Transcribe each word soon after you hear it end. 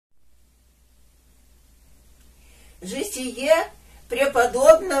Житие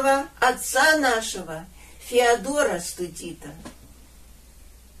Преподобного отца нашего Феодора Студита.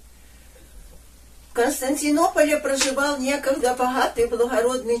 В Константинополе проживал некогда богатый и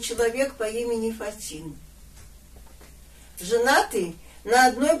благородный человек по имени Фотин, женатый на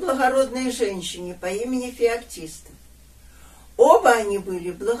одной благородной женщине по имени Феоктисты. Оба они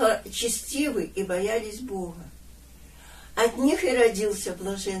были благочестивы и боялись Бога. От них и родился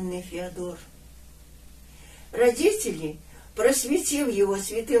блаженный Феодор. Родители, просветив его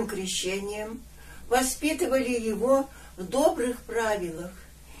святым крещением, воспитывали его в добрых правилах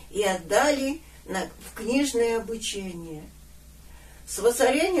и отдали в книжное обучение. С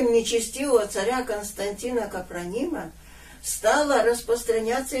воцарением нечестивого царя Константина Копронима стала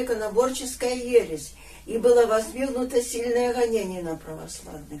распространяться иконоборческая ересь, и было воздвигнуто сильное гонение на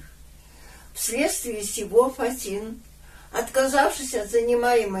православных. Вследствие сего Фотин, отказавшись от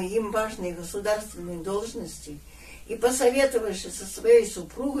занимаемой им важной государственной должности и посоветовавшись со своей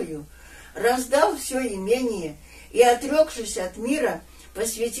супругою, раздал все имение и, отрекшись от мира,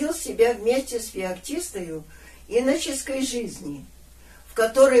 посвятил себя вместе с Феоктистою иноческой жизни, в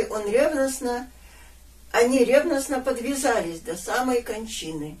которой они ревностно подвязались до самой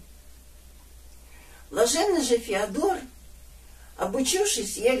кончины. Блаженный же Феодор,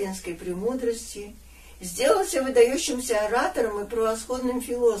 обучившись эллинской премудрости, сделался выдающимся оратором и превосходным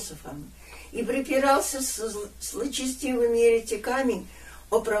философом и припирался с злочестивыми еретиками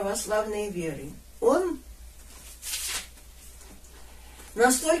о православной вере. Он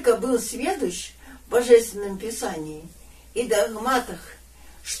настолько был сведущ в Божественном Писании и догматах,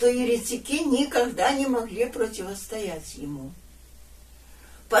 что еретики никогда не могли противостоять ему.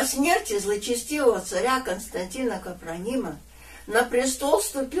 По смерти злочестивого царя Константина Копронима на престол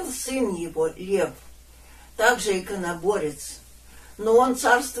вступил сын его, Лев, также иконоборец, но он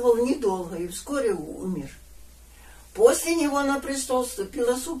царствовал недолго и вскоре умер. После него на престол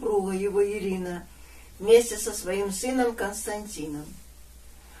вступила супруга его Ирина вместе со своим сыном Константином.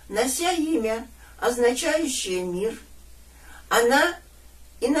 Нося имя, означающее мир, она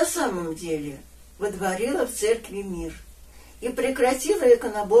и на самом деле водворила в церкви мир и прекратила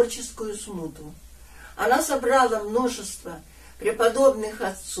иконоборческую смуту. Она собрала множество преподобных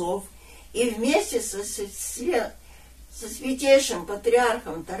отцов и вместе со святейшим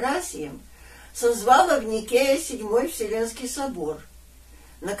патриархом Тарасием созвала в Никее Седьмой Вселенский собор,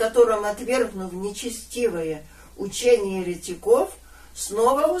 на котором, отвергнув нечестивое учение еретиков,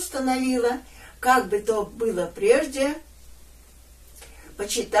 снова установила, как бы то было прежде,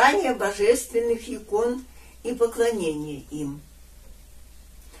 почитание божественных икон и поклонение им.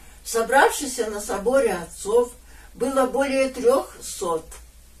 Собравшихся на соборе отцов было более 300.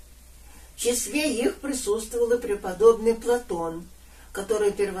 В числе их присутствовал и преподобный Платон,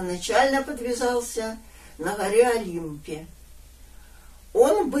 который первоначально подвязался на горе Олимпе.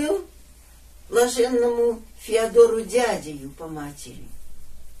 Он был блаженному Феодору дядею по матери.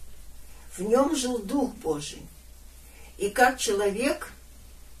 В нем жил Дух Божий, и как человек,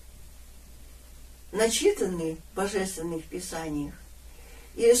 начитанный в Божественных Писаниях,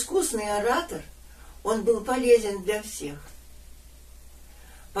 и искусный оратор, он был полезен для всех.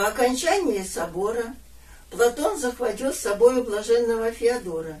 По окончании собора Платон захватил с собой блаженного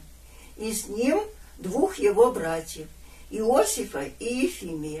Феодора, и с ним 2 его братьев, Иосифа и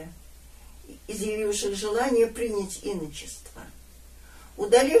Ефимия, изъявивших желание принять иночество.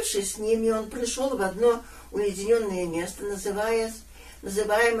 Удалившись с ними, он пришел в одно уединенное место,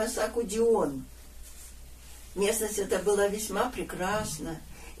 называемое Сакудион. Местность эта была весьма прекрасна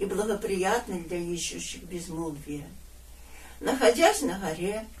и благоприятна для ищущих безмолвия. Находясь на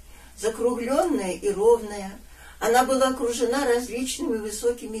горе, закругленная и ровная, она была окружена различными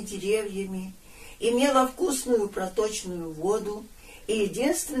высокими деревьями, имела вкусную проточную воду и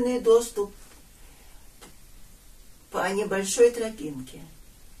единственный доступ по небольшой тропинке.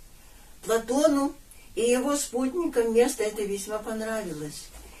 Платону и его спутникам место это весьма понравилось,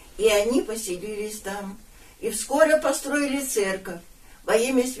 и они поселились там, и вскоре построили церковь во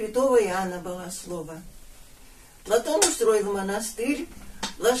имя святого Иоанна Богослова. Платон устроил монастырь,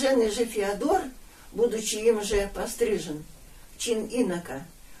 блаженный же Феодор, будучи им же пострижен в чин инока,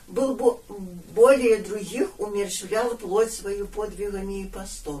 был более других умерщвлял плоть свою подвигами и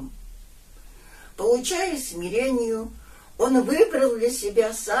постом. Получая смирению, он выбрал для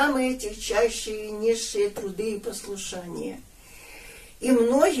себя самые тягчайшие и низшие труды и послушания. И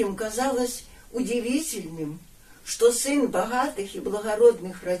многим казалось удивительным, что сын богатых и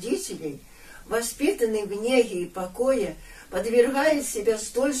благородных родителей, воспитанный в неге и покое, подвергает себя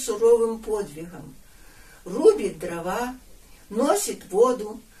столь суровым подвигам. Рубит дрова, носит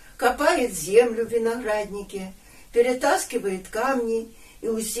воду, копает землю в винограднике, перетаскивает камни и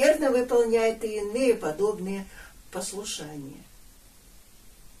усердно выполняет и иные подобные послушания.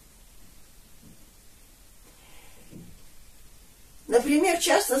 Например,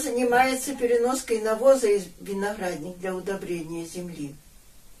 часто занимается переноской навоза из виноградник для удобрения земли.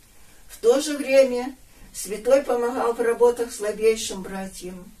 В то же время святой помогал в работах слабейшим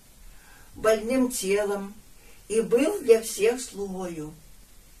братьям, больным телом, и был для всех слугою.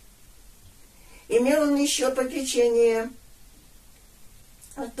 Имел он еще попечение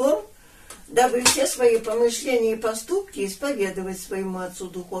о том, дабы все свои помышления и поступки исповедовать своему отцу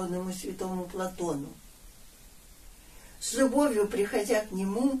духовному святому Платону. С любовью приходя к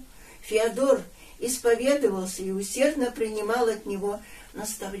нему, Феодор исповедовался и усердно принимал от него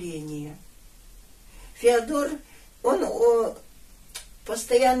наставления. Феодор, он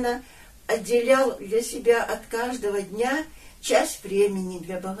постоянно отделял для себя от каждого дня часть времени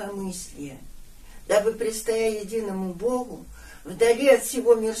для богомыслия, дабы, предстоя единому Богу, вдали от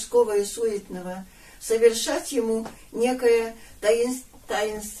всего мирского и суетного, совершать ему некое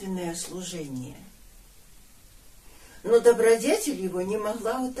таинственное служение. Но добродетель его не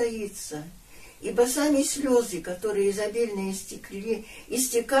могла утаиться, ибо сами слезы, которые изобильно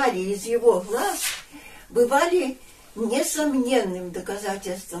истекали из его глаз, бывали несомненным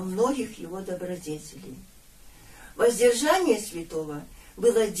доказательством многих его добродетелей. Воздержание святого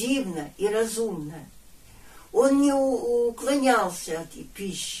было дивно и разумно. Он не уклонялся от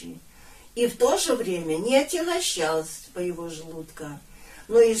пищи и в то же время не отягощал своего желудка,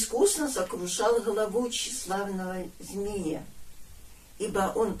 но искусно сокрушал голову тщеславного змея,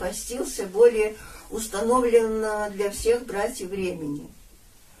 ибо он постился более установленного для всех братьев времени.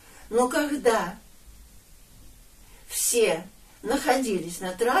 Но когда все находились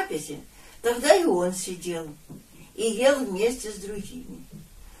на трапезе, тогда и он сидел и ел вместе с другими.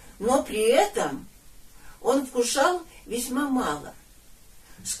 Но при этом он вкушал весьма мало,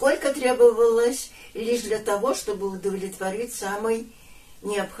 сколько требовалось лишь для того, чтобы удовлетворить самой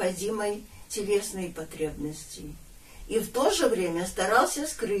необходимой телесной потребности, и в то же время старался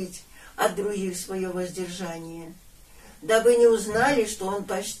скрыть от других свое воздержание, дабы не узнали, что он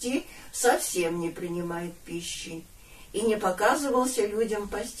почти совсем не принимает пищи и не показывался людям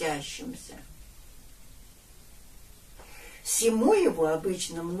постящимся. Всему его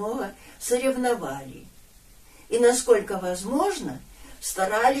обычно много соревновали и, насколько возможно,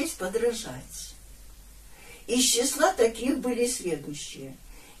 старались подражать. Из числа таких были следующие: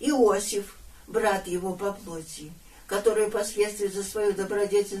 Иосиф, брат его по плоти, который впоследствии за свою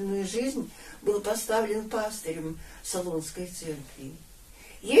добродетельную жизнь был поставлен пастырем Солунской церкви;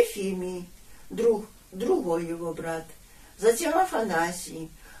 Ефимий, другой его брат; затем Афанасий,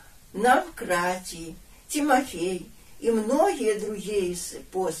 Навкратий, Тимофей и многие другие из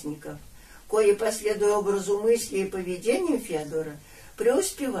постников, кои, последуя образу мысли и поведению Феодора,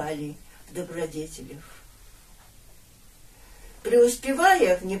 преуспевали в добродетелях.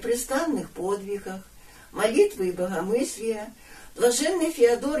 Преуспевая в непрестанных подвигах, молитвы и богомыслия, блаженный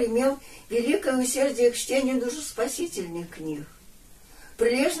Феодор имел великое усердие к чтению душеспасительных книг.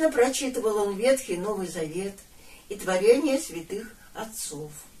 Прилежно прочитывал он Ветхий и Новый Завет и творения святых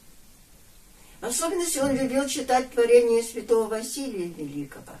отцов. В особенности он любил читать творения святого Василия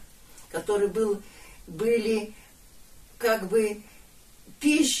Великого, которые были как бы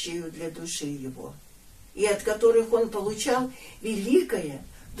пищей для души его, и от которых он получал великое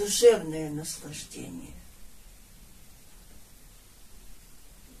душевное наслаждение.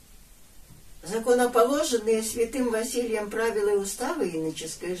 Законоположенные святым Василием правила и уставы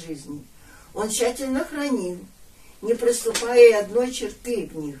иноческой жизни он тщательно хранил, не приступая и одной черты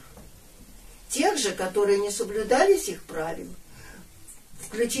в них. Тех же, которые не соблюдали сих правил,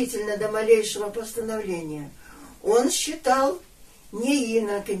 включительно до малейшего постановления, он считал не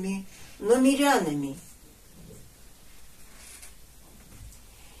иноками, но мирянами.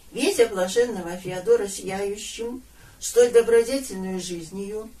 Видя блаженного Феодора сияющим столь добродетельную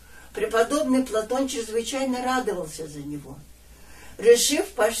жизнью, преподобный Платон чрезвычайно радовался за него, решив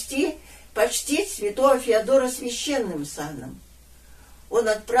почтить святого Феодора священным саном. Он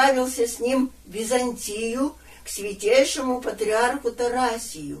отправился с ним в Византию к святейшему патриарху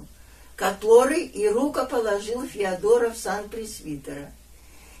Тарасию, который и рукоположил Феодора в сан пресвитера,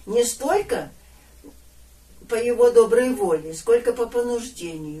 не столько по его доброй воле, сколько по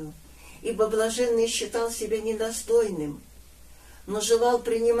понуждению, ибо блаженный считал себя недостойным, но не желал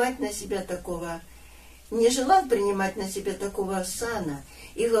принимать на себя такого сана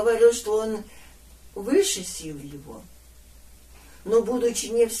и говорил, что он выше сил его. Но, будучи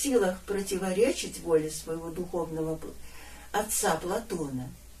не в силах противоречить воле своего духовного отца Платона,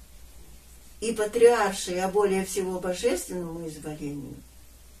 и патриаршей, а более всего божественному изволению,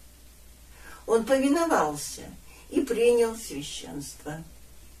 он повиновался и принял священство.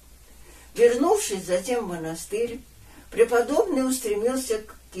 Вернувшись затем в монастырь, преподобный устремился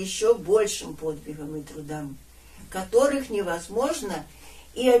к еще большим подвигам и трудам, которых невозможно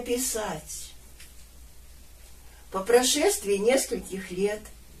и описать. По прошествии нескольких лет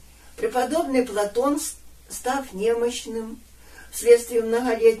преподобный Платон, став немощным вследствие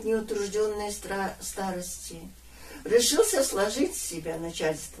многолетней утружденной старости, решился сложить с себя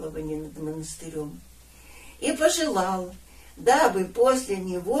начальствование над монастырем и пожелал, дабы после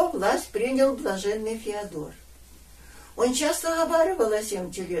него власть принял блаженный Феодор. Он часто говаривал о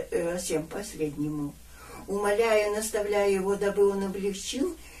сем последнему, умоляя и наставляя его, дабы он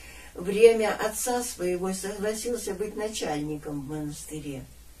облегчил время отца своего и согласился быть начальником в монастыре.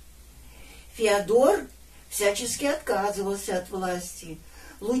 Феодор всячески отказывался от власти,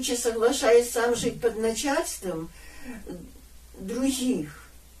 лучше соглашаясь сам жить под начальством других,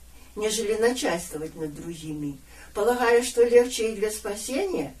 нежели начальствовать над другими, полагая, что легче и для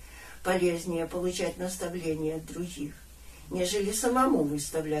спасения полезнее получать наставления от других, нежели самому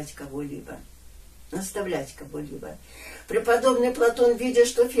наставлять кого-либо. Преподобный Платон, видя,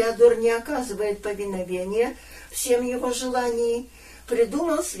 что Феодор не оказывает повиновения всем его желаниям,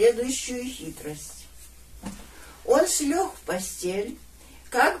 придумал следующую хитрость. Он слег в постель,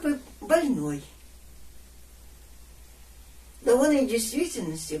 как бы больной. Но он и в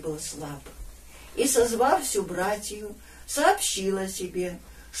действительности был слаб, и, созвав всю братью, сообщил о себе,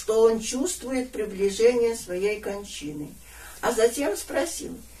 что он чувствует приближение своей кончины, а затем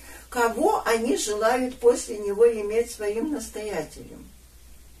спросил, кого они желают после него иметь своим настоятелем,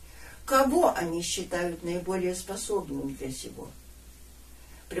 кого они считают наиболее способным для сего.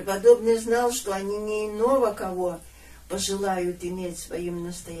 Преподобный знал, что они не иного кого пожелают иметь своим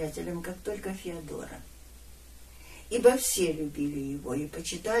настоятелем, как только Феодора, ибо все любили его и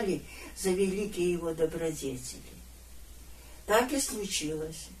почитали за великие его добродетели. Так и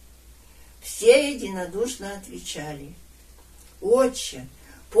случилось. Все единодушно отвечали: «Отче,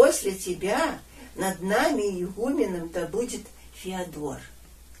 после тебя над нами игуменом да будет Феодор».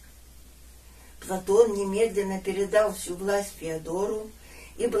 Платон немедленно передал всю власть Феодору,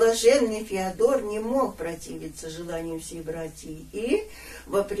 и блаженный Феодор не мог противиться желанию всей братьи и,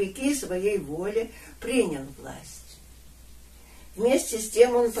 вопреки своей воле, принял власть. Вместе с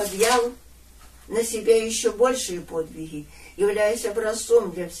тем он подъял на себя еще большие подвиги, являясь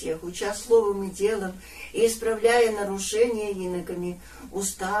образцом для всех, уча словом и делом и исправляя нарушения иноками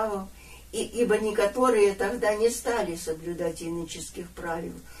уставов, ибо некоторые тогда не стали соблюдать иноческих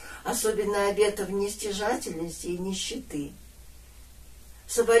правил, особенно обетов нестяжательности и нищеты.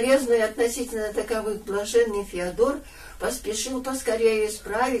 Соболезнуя относительно таковых, блаженный Феодор поспешил поскорее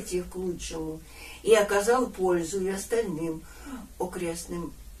исправить их к лучшему и оказал пользу и остальным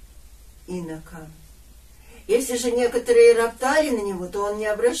окрестным инокам. Если же некоторые роптали на него, то он не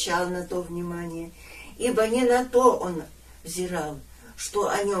обращал на то внимания, ибо не на то он взирал, что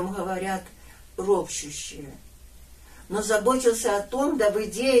о нем говорят ропщущие, но заботился о том, дабы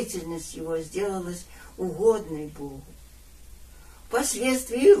деятельность его сделалась угодной Богу.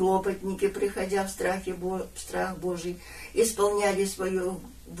 Впоследствии ропотники, приходя в страх Божий, исполняли свою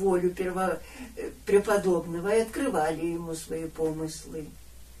волю преподобного и открывали ему свои помыслы.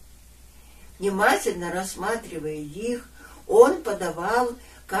 Внимательно рассматривая их, он подавал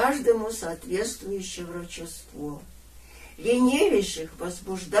каждому соответствующее врачество, ленивейших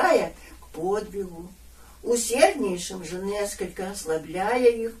возбуждая к подвигу, усерднейшим же несколько ослабляя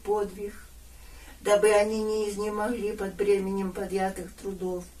их подвиг, дабы они не изнемогли под бременем подъятых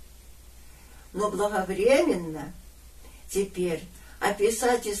трудов. Но благовременно теперь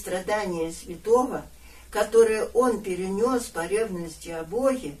описать и страдания святого, которые он перенес по ревности о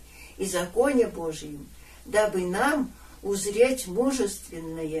Боге и законе Божьем, дабы нам узреть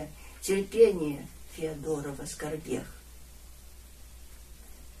мужественное терпение Феодора в скорбях.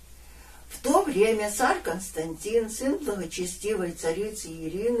 В то время царь Константин, сын благочестивой царицы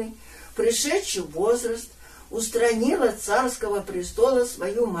Ирины, пришедший в возраст, устранил от царского престола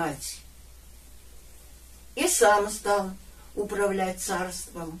свою мать и сам стал управлять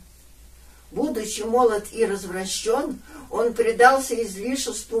царством. Будучи молод и развращен, он предался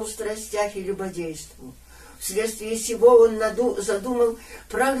излишеству в страстях и любодейству. Вследствие сего он задумал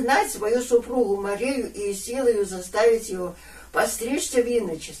прогнать свою супругу Марию и силою заставить ее постричься в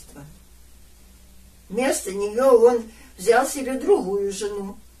иночество. Вместо нее он взял себе другую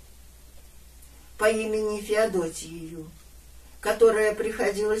жену по имени Феодотию, которая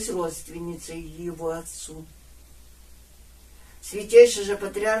приходилась родственницей его отцу. Святейший же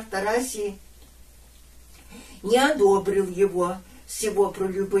патриарх Тарасий не одобрил его всего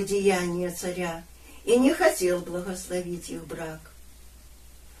прелюбодеяния царя и не хотел благословить их брак.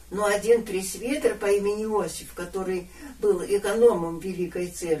 Но один пресвитер по имени Иосиф, который был экономом Великой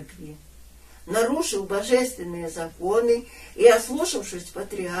Церкви, нарушил божественные законы и, ослушавшись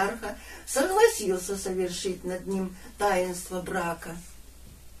патриарха, согласился совершить над ним таинство брака.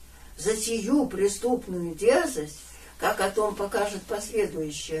 За сию преступную дерзость, как о том покажет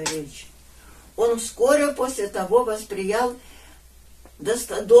последующая речь, он вскоре после того восприял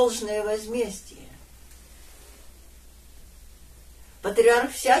должное возмездие.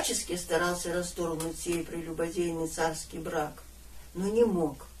 Патриарх всячески старался расторгнуть сей прелюбодейный царский брак, но не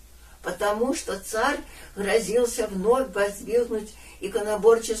мог, потому что царь грозился вновь воздвигнуть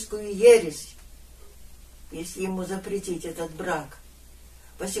иконоборческую ересь, если ему запретить этот брак.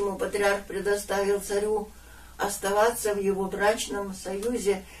 Посему патриарх предоставил царю оставаться в его брачном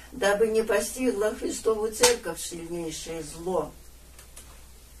союзе, дабы не постигло Христову церковь сильнейшее зло.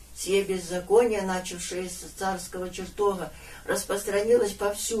 Сие беззаконие, начавшееся с царского чертога, распространилось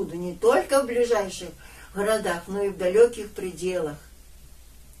повсюду, не только в ближайших городах, но и в далеких пределах.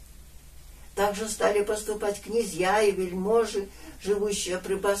 Также стали поступать князья и вельможи, живущие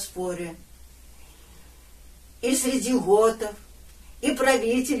при Боспоре, и среди готов, и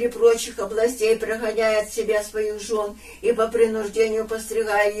правители прочих областей, прогоняя от себя своих жен и по принуждению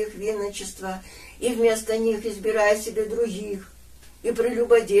постригая их в иночество, и вместо них избирая себе других, и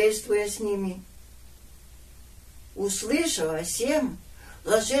прелюбодействуя с ними. Услышав о сем,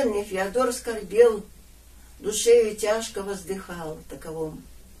 блаженный Феодор скорбел, душею тяжко воздыхал в таковом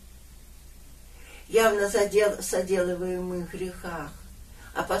явно соделываемых грехах.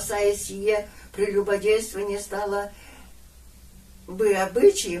 Опасаясь сие, прелюбодейство не стало бы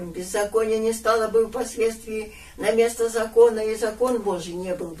обычаем, беззаконие не стало бы впоследствии на место закона, и закон Божий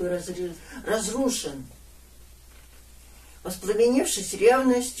не был бы разрушен. Воспламенившись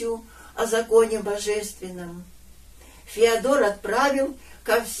ревностью о законе божественном, Феодор отправил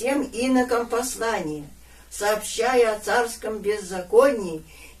ко всем инокам послание, сообщая о царском беззаконии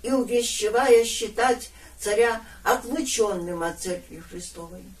и увещевая считать царя отлученным от Церкви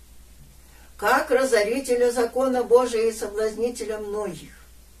Христовой, как разорителя закона Божия и соблазнителя многих.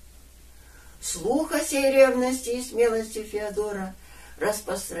 Слух о сей ревности и смелости Феодора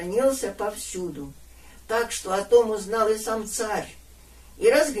распространился повсюду, так что о том узнал и сам царь, и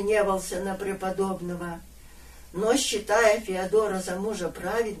разгневался на преподобного. Но, считая Феодора за мужа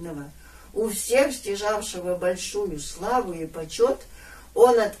праведного, у всех стяжавшего большую славу и почет,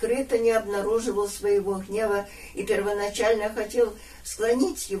 он открыто не обнаруживал своего гнева и первоначально хотел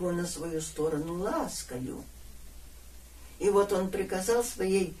склонить его на свою сторону ласкою. И вот он приказал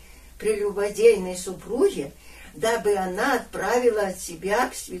своей прелюбодейной супруге, дабы она отправила от себя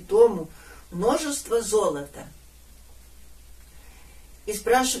к святому множество золота, и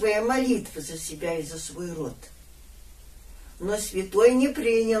спрашивая молитвы за себя и за свой род. Но святой не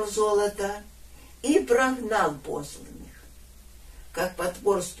принял золото и прогнал посланных, как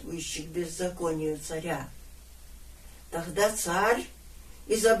потворствующих беззаконию царя. Тогда царь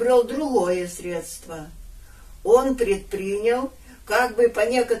изобрел другое средство. Он предпринял, как бы по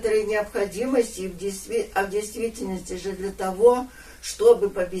некоторой необходимости, а в действительности же для того, чтобы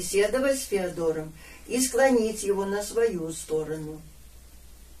побеседовать с Феодором и склонить его на свою сторону.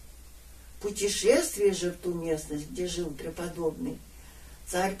 Путешествие же в ту местность, где жил преподобный,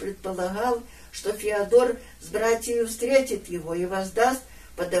 царь предполагал, что Феодор с братьями встретит его и воздаст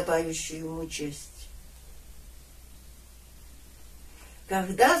подобающую ему честь.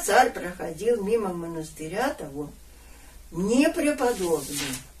 Когда царь проходил мимо монастыря того, ни преподобный,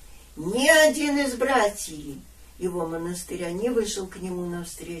 ни один из братьев его монастыря не вышел к нему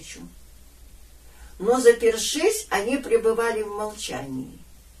навстречу. Но, запершись, они пребывали в молчании.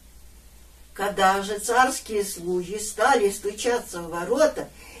 Когда же царские слуги стали стучаться в ворота,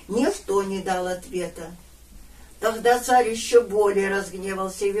 никто не дал ответа. Тогда царь еще более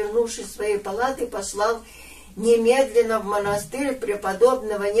разгневался и, вернувшись в свои палаты, послал немедленно в монастырь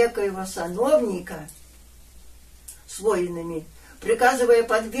преподобного некоего сановника с воинами, приказывая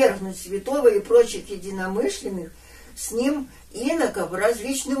подвергнуть святого и прочих единомышленных с ним иноков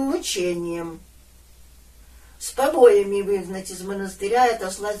различным мучениям, с побоями выгнать из монастыря и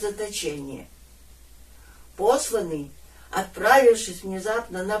отослать в заточение. Посланный, отправившись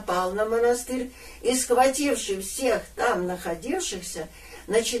внезапно, напал на монастырь и, схвативший всех там находившихся,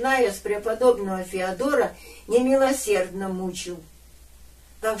 начиная с преподобного Феодора, немилосердно мучил,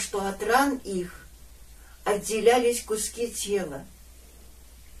 так что от ран их отделялись куски тела,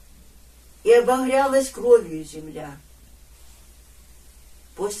 и обогрялась кровью земля.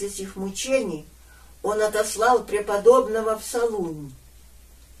 После сих мучений он отослал преподобного в Солунь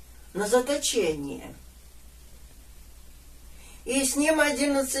на заточение, и с ним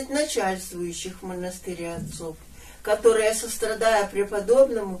 11 начальствующих в монастыре отцов, которые, сострадая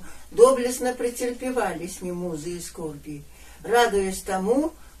преподобному, доблестно претерпевали с ним узы и скорби, радуясь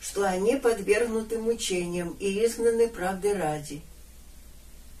тому, что они подвергнуты мучениям и изгнаны правды ради.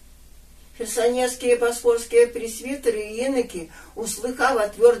 Херсонесские поспорские пресвитеры и иноки, услыхав о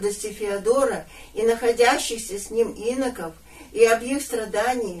твердости Феодора и находящихся с ним иноков, и об их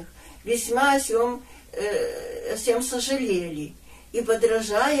страданиях, весьма о сем сожалели, и,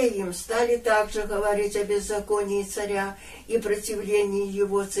 подражая им, стали также говорить о беззаконии царя и противлении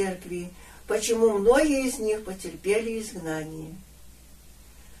его церкви, почему многие из них потерпели изгнание.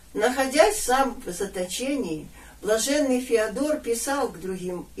 Находясь сам в заточении, блаженный Феодор писал к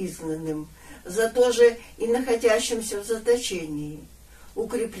другим изгнанным, за то же и находящимся в заточении,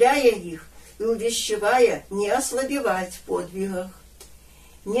 укрепляя их и увещевая не ослабевать в подвигах,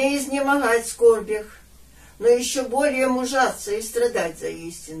 не изнемогать в скорбях, но еще более мужаться и страдать за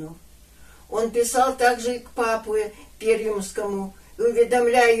истину. Он писал также и к папе Пермскому, и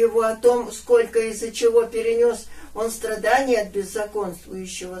уведомляя его о том, сколько из-за чего перенес он страдания от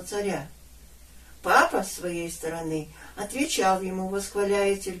беззаконствующего царя. Папа, с своей стороны, отвечал ему,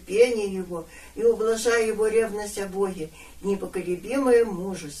 восхваляя терпение его и ублажая его ревность о Боге, непоколебимое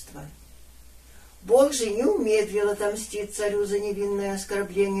мужество. Бог же не умедлил отомстить царю за невинное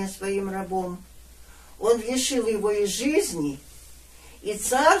оскорбление своим рабом. Он лишил его и жизни, и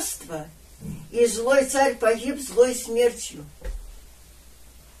царства, и злой царь погиб злой смертью.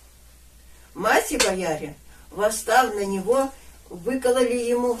 Мать и бояре, восстав на него, выкололи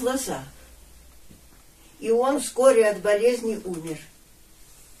ему глаза, и он вскоре от болезни умер.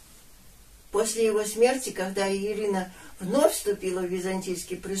 После его смерти, когда Ирина вновь вступила в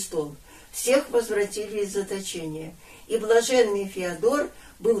византийский престол, всех возвратили из заточения, и блаженный Феодор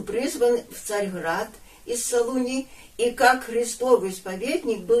был призван в Царьград из Солуни, и как Христовый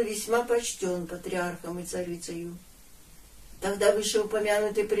исповедник был весьма почтен патриархом и царицею. Тогда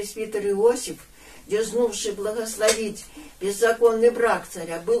вышеупомянутый пресвитер Иосиф, дерзнувший благословить беззаконный брак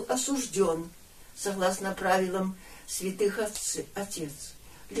царя, был осужден, согласно правилам святых отец,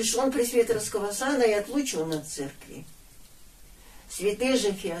 лишен пресвитерского сана и отлучен от церкви. Святый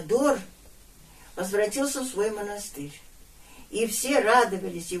же Феодор возвратился в свой монастырь, и все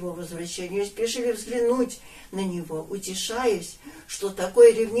радовались его возвращению и спешили взглянуть на него, утешаясь, что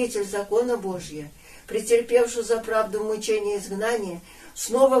такой ревнитель закона Божия, претерпевший за правду мучения и изгнания,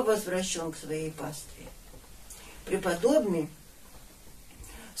 снова возвращен к своей пастве. Преподобный,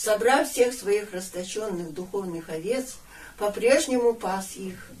 собрав всех своих расточенных духовных овец, по-прежнему пас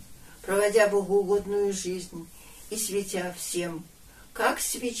их, проводя богоугодную жизнь и светя всем, как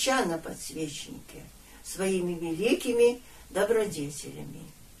свеча на подсвечнике, своими великими добродетелями.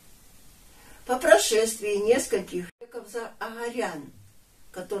 По прошествии нескольких веков за агарян,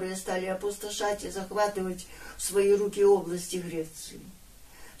 которые стали опустошать и захватывать в свои руки области Греции,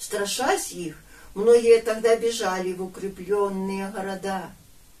 страшась их, многие тогда бежали в укрепленные города.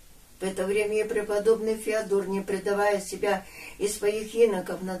 В это время и преподобный Феодор, не предавая себя и своих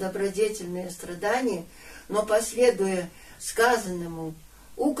иноков на добродетельные страдания, но последуя сказанному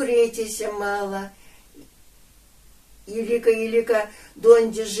 «укрейтесь мало», «Илика,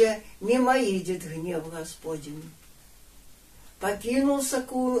 донде же мимо идет гнев Господень», покинул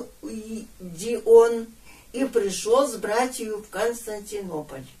Сакудион и пришел с братью в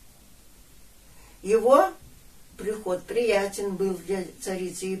Константинополь. Его приход приятен был для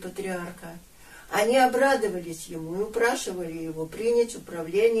царицы и патриарха. Они обрадовались ему и упрашивали его принять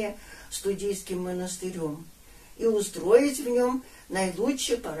управление студийским монастырем и устроить в нем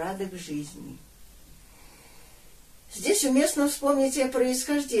наилучший порядок жизни. Здесь уместно вспомнить о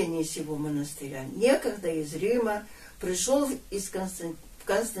происхождении сего монастыря. Некогда из Рима пришел в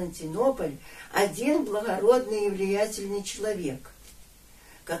Константинополь один благородный и влиятельный человек,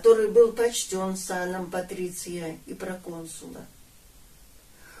 который был почтен саном патриция и проконсула.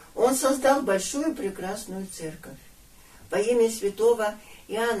 Он создал большую прекрасную церковь во имя святого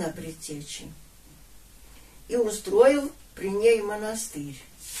Иоанна Предтечи и устроил при ней монастырь.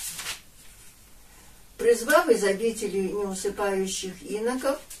 Призвав из обители неусыпающих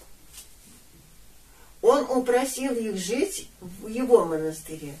иноков, он упросил их жить в его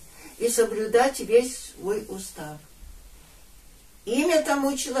монастыре и соблюдать весь свой устав. Имя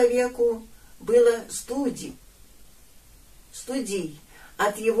тому человеку было Студий.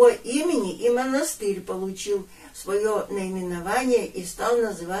 От его имени и монастырь получил свое наименование и стал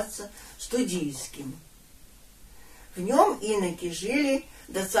называться Студийским. В нем иноки жили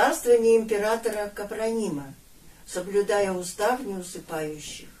до царствования императора Копронима, соблюдая устав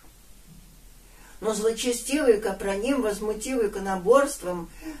неусыпающих. Но злочестивый Копроним, возмутив иконоборством,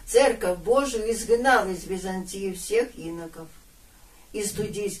 церковь Божию изгнал из Византии всех иноков, и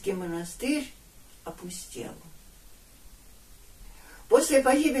Студийский монастырь опустел. После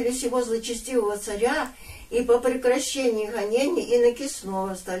погибели сего злочестивого царя и по прекращении гонений иноки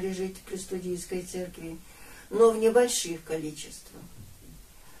снова стали жить при Студийской церкви, но в небольших количествах.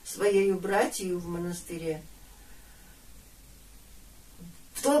 Своею братью в монастыре.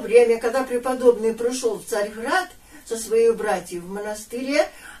 В то время, когда преподобный пришел в Царьград со своей братьей, в монастыре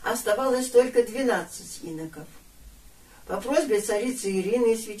оставалось только 12 иноков. По просьбе царицы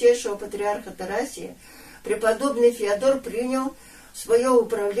Ирины и святейшего патриарха Тарасия преподобный Феодор принял в свое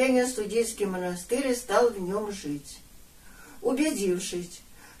управление Студийский монастырь и стал в нем жить. Убедившись,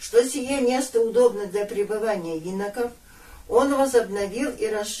 что сие место удобно для пребывания иноков, он возобновил и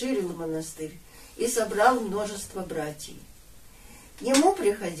расширил монастырь и собрал множество братьев. К нему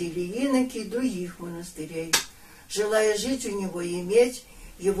приходили иноки других монастырей, желая жить у него и иметь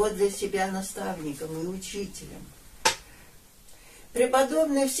его для себя наставником и учителем.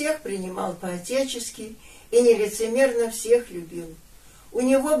 Преподобный всех принимал по-отечески и нелицемерно всех любил. У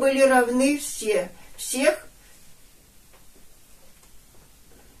него были равны всех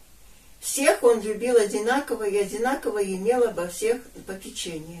он любил одинаково и одинаково имел обо всех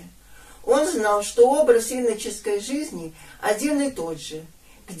попечение. Он знал, что образ иноческой жизни один и тот же,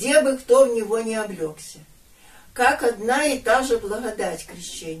 где бы кто в него не облегся, как одна и та же благодать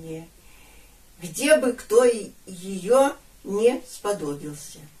крещения, где бы кто ее не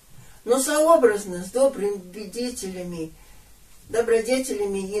сподобился. Но сообразно с добродетелями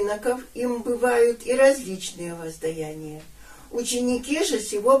иноков им бывают и различные воздаяния. Ученики же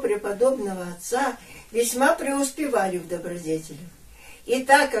сего преподобного отца весьма преуспевали в добродетелях. И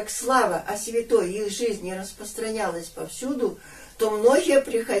так как слава о святой их жизни распространялась повсюду, то многие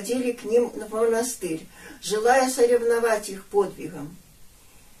приходили к ним в монастырь, желая соревновать их подвигом.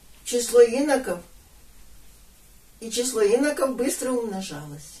 Число иноков быстро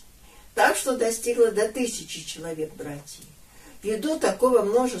умножалось, так что достигло до 1000 человек братьев. Ввиду такого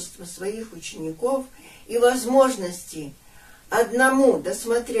множества своих учеников и возможности одному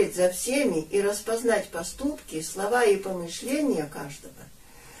досмотреть за всеми и распознать поступки, слова и помышления каждого,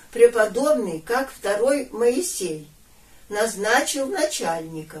 преподобный, как второй Моисей, назначил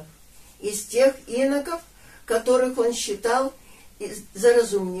начальников из тех иноков, которых он считал за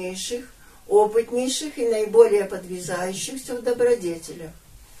разумнейших, опытнейших и наиболее подвязающихся в добродетелях.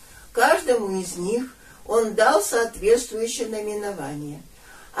 Каждому из них он дал соответствующее наименование.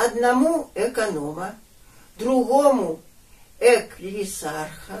 Одному эконома, другому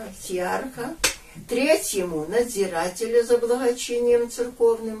экклесиарха, третьему надзирателя за благочинием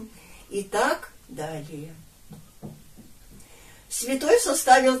церковным и так далее. Святой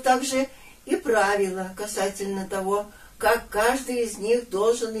составил также и правила касательно того, как каждый из них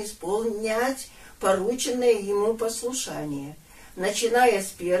должен исполнять порученное ему послушание, начиная с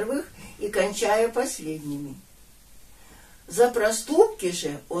первых и кончая последними. За проступки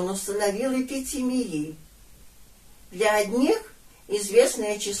же он установил эпитемии. Для одних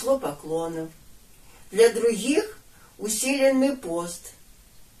известное число поклонов, для других усиленный пост,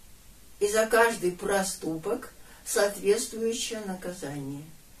 и за каждый проступок соответствующее наказание.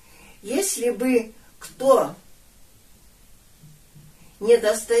 Если бы кто не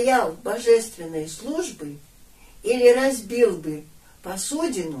достоял божественной службы или разбил бы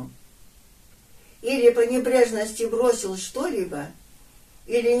посудину, или по небрежности бросил что-либо,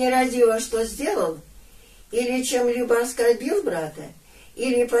 или нерадиво что сделал, или чем-либо оскорбил брата,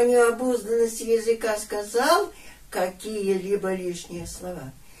 или по необузданности языка сказал какие-либо лишние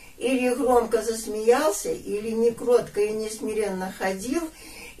слова, или громко засмеялся, или некротко и несмиренно ходил,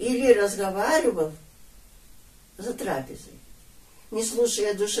 или разговаривал за трапезой, не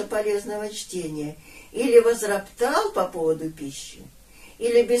слушая душеполезного чтения, или возроптал по поводу пищи,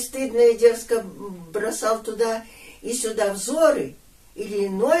 или бесстыдно и дерзко бросал туда и сюда взоры, или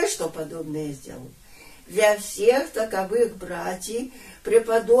иное, что подобное сделал. Для всех таковых братьев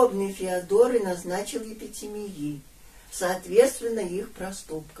преподобный Феодор и назначил эпитемии, соответственно их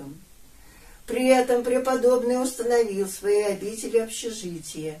проступкам. При этом преподобный установил свои обители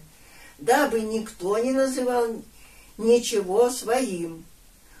общежития, дабы никто не называл ничего своим,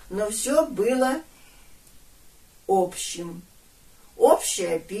 но все было общим.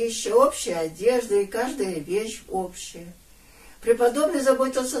 Общая пища, общая одежда и каждая вещь общая. Преподобный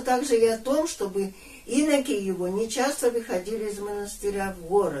заботился также и о том, чтобы иноки его не часто выходили из монастыря в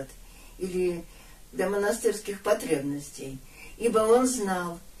город или для монастырских потребностей, ибо он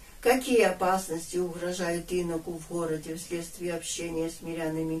знал, какие опасности угрожают иноку в городе вследствие общения с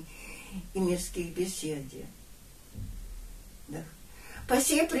мирянами и мирских беседе. Да. По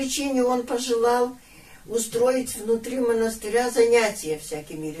сей причине он пожелал устроить внутри монастыря занятия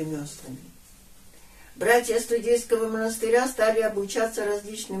всякими ремеслами. Братья студийского монастыря стали обучаться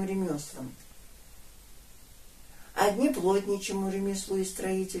различным ремеслам. Одни плотничьему ремеслу и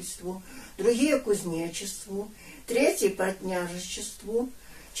строительству, другие кузнечеству, третьи портняжеству,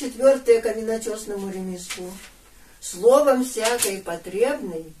 четвертые каменотесному ремеслу. Словом, всякой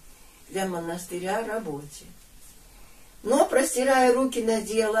потребной для монастыря работе. Но, простирая руки на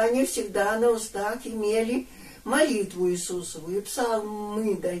дело, они всегда на устах имели молитву Иисусову и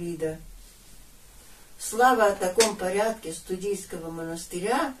псалмы Давида. Слава о таком порядке студийского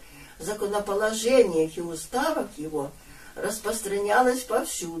монастыря, законоположениях и уставах его распространялась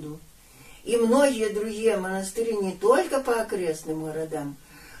повсюду, и многие другие монастыри не только по окрестным городам,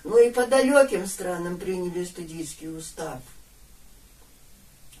 но и по далеким странам приняли студийский устав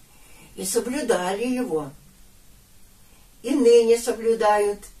и соблюдали его, и ныне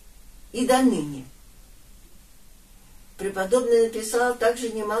соблюдают, и до ныне. Преподобный написал также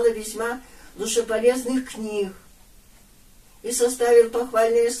немало весьма душеполезных книг и составил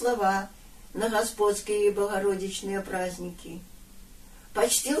похвальные слова на господские и богородичные праздники.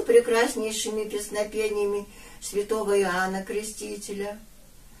 Почтил прекраснейшими песнопениями святого Иоанна Крестителя,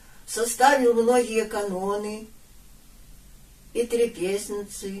 составил многие каноны и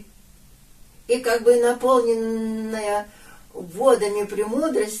трепесницы, и как бы наполненная водами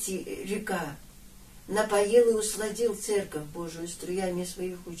премудрости река напоил и усладил Церковь Божию струями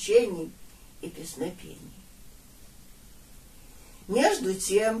своих учений и песнопений. Между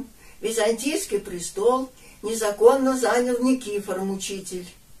тем византийский престол незаконно занял Никифор Мучитель,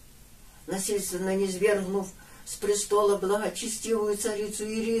 насильственно низвергнув с престола благочестивую царицу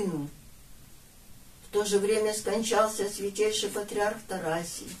Ирину. В то же время скончался святейший патриарх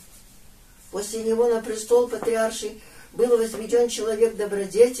Тарасий. После него на престол патриарший был возведен человек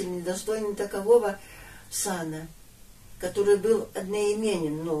добродетельный, достойный такового сана, который был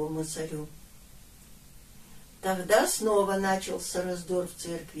одноименен новому царю. Тогда снова начался раздор в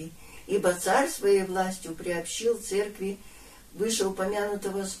церкви, ибо царь своей властью приобщил церкви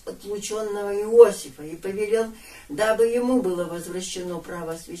вышеупомянутого отлученного Иосифа и повелел, дабы ему было возвращено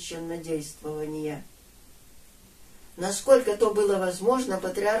право священнодействования. Насколько то было возможно,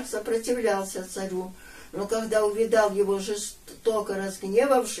 патриарх сопротивлялся царю, но когда увидал его жестоко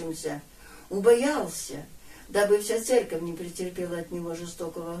разгневавшимся, убоялся, дабы вся церковь не претерпела от него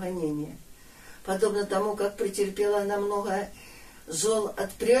жестокого гонения, подобно тому, как претерпела она много зол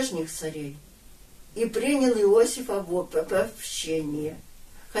от прежних царей, и принял Иосифа в общение,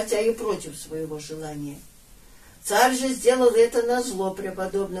 хотя и против своего желания. Царь же сделал это назло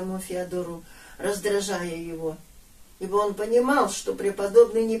преподобному Феодору, раздражая его, ибо он понимал, что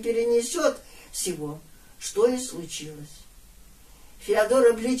преподобный не перенесет всего, что и случилось. Феодор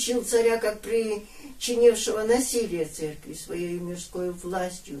обличил царя как причинившего насилие церкви своей мирской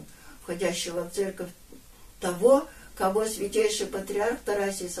властью, входящего в церковь того, кого святейший патриарх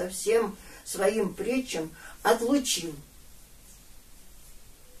Тарасий со всем своим притчам отлучил.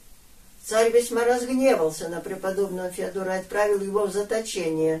 Царь весьма разгневался на преподобного Феодора и отправил его в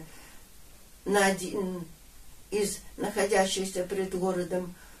заточение на один из находящихся пред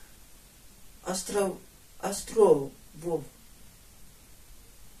городом островов.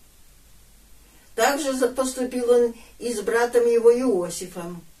 Также поступил он и с братом его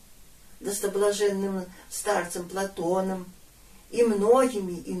Иосифом, достоблаженным старцем Платоном и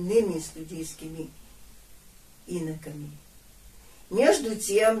многими иными студийскими иноками. Между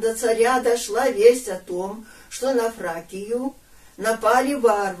тем до царя дошла весть о том, что на Фракию напали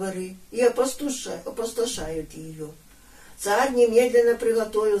варвары и опустошают ее. Царь немедленно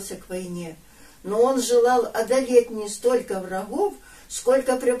приготовился к войне, но он желал одолеть не столько врагов,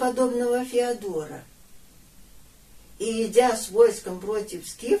 сколько преподобного Феодора. И, идя с войском против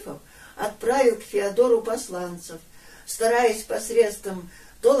скифов, отправил к Феодору посланцев, стараясь посредством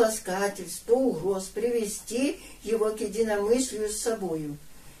то ласкательств, то угроз привести его к единомыслию с собою.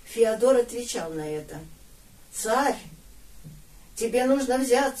 Феодор отвечал на это: «Царь, тебе нужно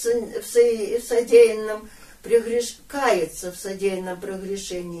взяться каяться в содеянном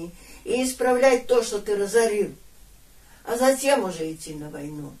прогрешении и исправлять то, что ты разорил, а затем уже идти на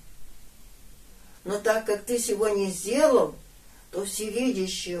войну. Но так как ты сего не сделал, то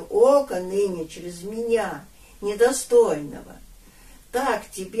всевидящее око ныне через меня, недостойного, так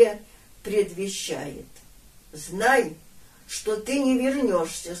тебе предвещает: знай, что ты не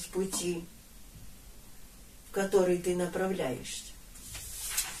вернешься с пути, в который ты направляешься.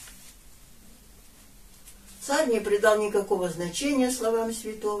 Царь не придал никакого значения словам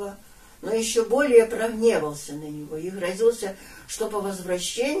святого, но еще более прогневался на него и грозился, что по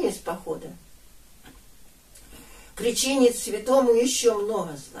возвращении с похода причинит святому еще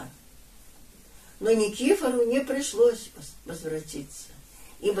много зла. Но Никифору не пришлось возвратиться,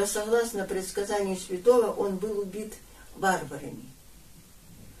 ибо, согласно предсказанию святого, он был убит варварами.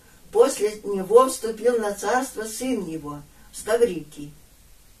 После него вступил на царство сын его, Ставрикий.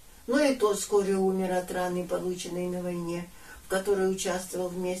 Но и тот вскоре умер от раны, полученной на войне, в которой участвовал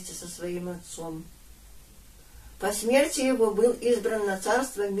вместе со своим отцом. По смерти его был избран на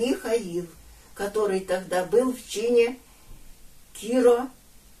царство Михаил, который тогда был в чине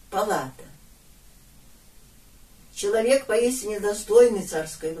Киро-Палата. Человек поистине достойный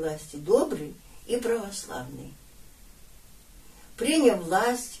царской власти, добрый и православный. Приняв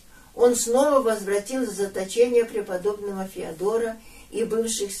власть, он снова возвратил из заточения преподобного Феодора и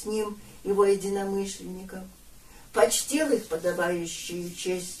бывших с ним его единомышленников, почтил их подобающую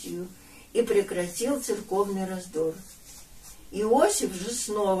честью и прекратил церковный раздор. Иосиф же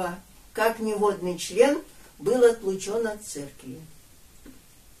снова, как негодный член, был отлучен от церкви.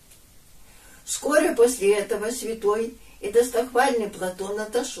 Вскоре после этого святой и достохвальный Платон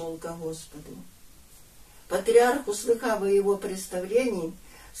отошел ко Господу. Патриарх, услыхав о его представлении,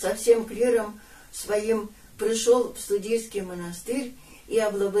 со всем клиром своим пришел в Студийский монастырь и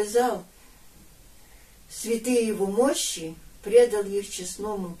облобызал святые его мощи, предал их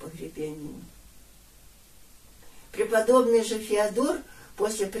честному погребению. Преподобный же Феодор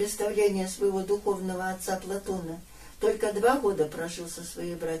после представления своего духовного отца Платона только 2 года прожил со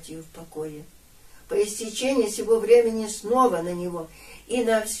своей братьей в покое. По истечении сего времени снова на него и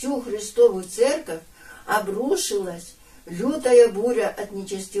на всю Христову церковь обрушилась лютая буря от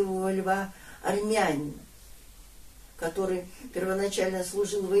нечестивого льва армянина, который первоначально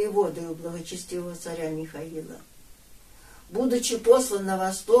служил воеводой у благочестивого царя Михаила. Будучи послан на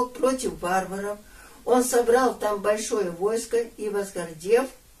восток против варваров, он собрал там большое войско и, возгордев,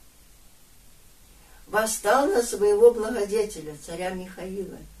 восстал на своего благодетеля, царя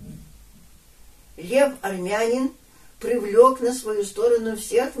Михаила. Лев-армянин привлек на свою сторону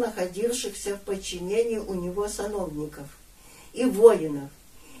всех находившихся в подчинении у него сановников и воинов,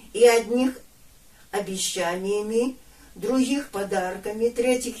 и одних обещаниями, других подарками,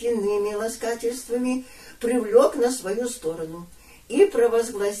 третьих иными ласкательствами привлек на свою сторону и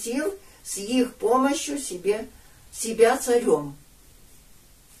провозгласил с их помощью себя царем.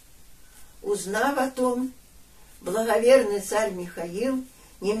 Узнав о том, благоверный царь Михаил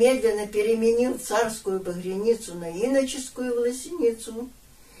немедленно переменил царскую багряницу на иноческую власеницу,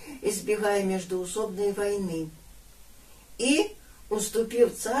 избегая междоусобной войны, и,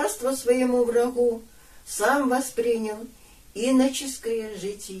 уступив царство своему врагу, сам воспринял иноческое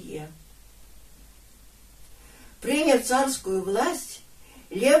житие. Приняв царскую власть,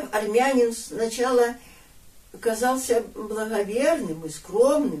 лев-армянин сначала казался благоверным и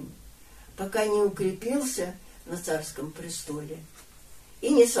скромным, пока не укрепился на царском престоле и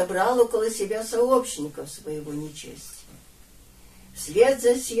не собрал около себя сообщников своего нечестия. Вслед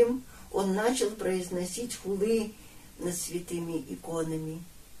за сим он начал произносить хулы над святыми иконами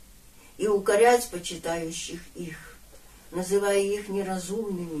и укорять почитающих их, называя их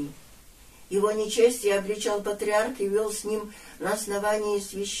неразумными. Его нечестие обличал патриарх и вел с ним на основании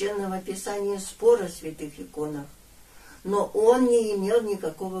Священного Писания спор о святых иконах, но он не имел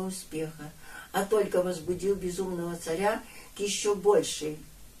никакого успеха, а только возбудил безумного царя к еще большей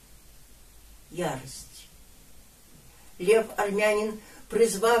ярости. Лев-армянин,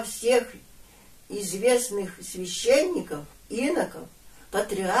 призвав всех известных священников, иноков,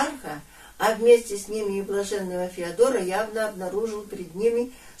 патриарха, а вместе с ними и блаженного Феодора, явно обнаружил перед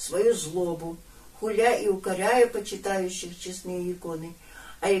ними свою злобу, хуля и укоряя почитающих честные иконы,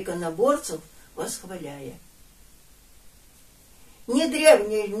 а иконоборцев восхваляя. Не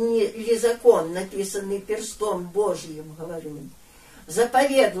древний ли закон, написанный перстом Божьим, говорил он,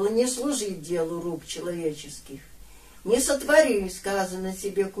 заповедовал не служить делу рук человеческих, не сотвори, сказано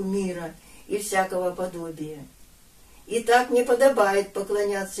себе, кумира и всякого подобия. И так не подобает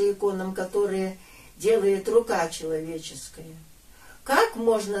поклоняться иконам, которые делает рука человеческая. Как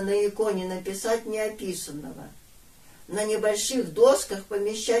можно на иконе написать неописанного, на небольших досках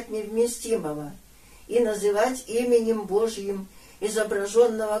помещать невместимого и называть именем Божьим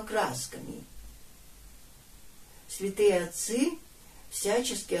изображенного красками? Святые отцы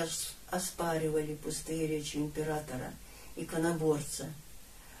всячески оспаривали пустые речи императора-иконоборца,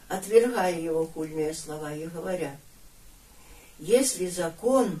 отвергая его хульные слова и говоря: если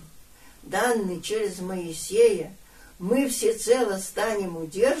закон данный через Моисея, мы всецело станем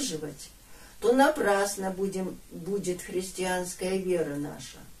удерживать, то напрасно будет христианская вера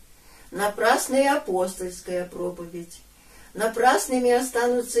наша, напрасна и апостольская проповедь, напрасными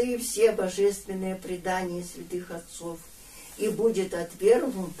останутся и все божественные предания святых отцов, и будет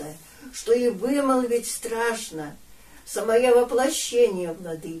отвергнуто, что и вымолвить страшно самое воплощение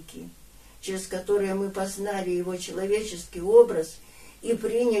Владыки, через которое мы познали его человеческий образ и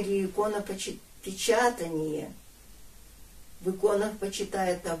приняли иконопечатание, в иконах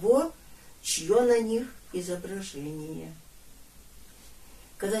почитая того, чье на них изображение.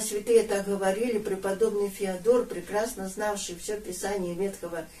 Когда святые так говорили, преподобный Феодор, прекрасно знавший все Писание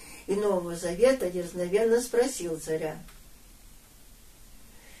Ветхого и Нового Завета, дерзновенно спросил царя: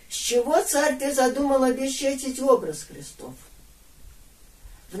 «С чего, царь, ты задумал обесчестить образ Христов?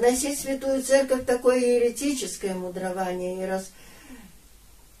 Вносить в Святую Церковь такое еретическое мудрование и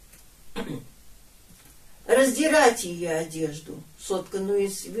раздирать ее одежду, сотканную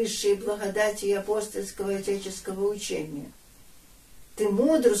из высшей благодати и апостольского отеческого учения? Ты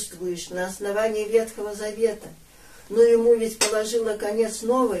мудрствуешь на основании Ветхого Завета, но ему ведь положила конец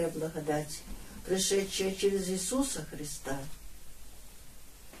новая благодать, пришедшая через Иисуса Христа.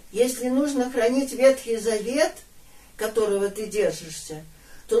 Если нужно хранить Ветхий Завет, которого ты держишься,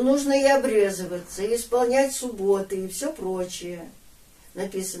 то нужно и обрезываться, и исполнять субботы, и все прочее,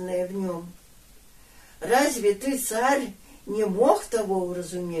 написанное в нем. Разве ты, царь, не мог того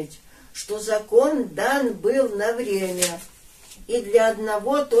уразуметь, что закон дан был на время и для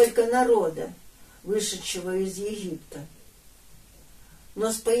одного только народа, вышедшего из Египта?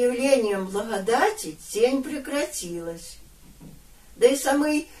 Но с появлением благодати тень прекратилась, да и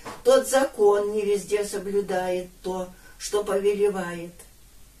самый тот закон не везде соблюдает то, что повелевает.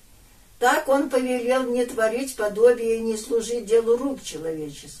 Так он повелел не творить подобие и не служить делу рук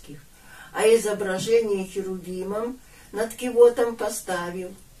человеческих, а изображение херувимом над кивотом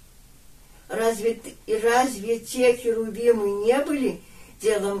поставил. Разве те херувимы не были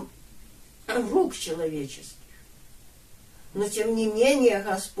делом рук человеческих? Но тем не менее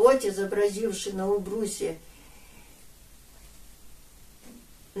Господь, изобразивший на убрусе,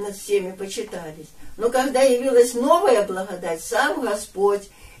 над всеми почитались. Но когда явилась новая благодать, сам Господь,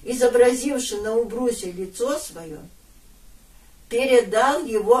 изобразивший на убрусе лицо свое, передал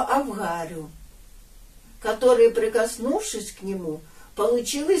его Авгарю, который, прикоснувшись к нему,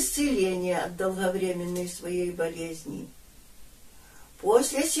 получил исцеление от долговременной своей болезни.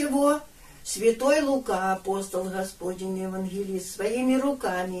 После сего святой Лука, апостол Господень и евангелист, своими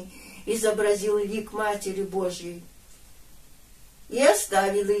руками изобразил лик Матери Божьей и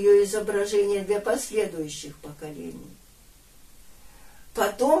оставил ее изображение для последующих поколений.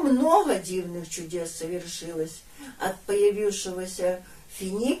 Потом много дивных чудес совершилось от появившегося в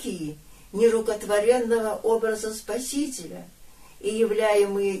Финикии нерукотворенного образа Спасителя, и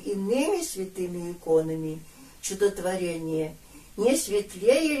являемые иными святыми иконами чудотворения не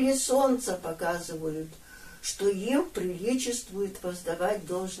светлее ли солнца показывают, что им приличествует воздавать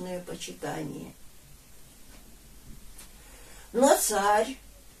должное почитание. Но царь,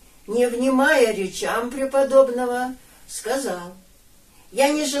 не внимая речам преподобного, сказал: «Я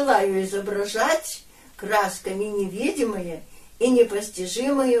не желаю изображать красками невидимое и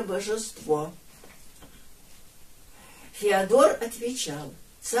непостижимое божество». Феодор отвечал: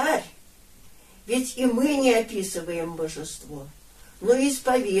 «Царь, ведь и мы не описываем божество, но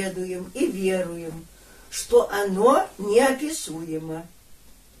исповедуем и веруем, что оно неописуемо.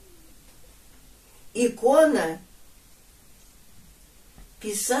 Икона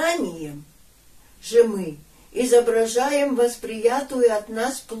Писанием же мы изображаем восприятую от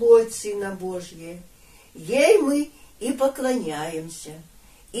нас плоть Сына Божия, ей мы и поклоняемся,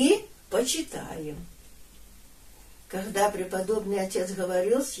 и почитаем». Когда преподобный отец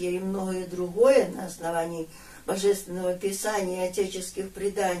говорил сие и многое другое на основании Божественного Писания и отеческих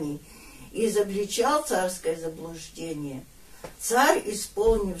преданий и изобличал царское заблуждение, царь,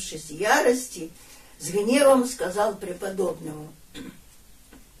 исполнившись ярости, с гневом сказал преподобному: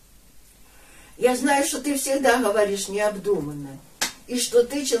 «Я знаю, что ты всегда говоришь необдуманно, и что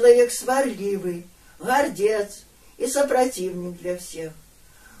ты человек сварливый, гордец и сопротивник для всех.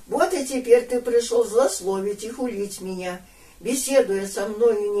 Вот и теперь ты пришел злословить и хулить меня, беседуя со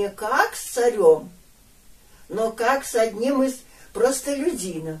мною не как с царем, но как с одним из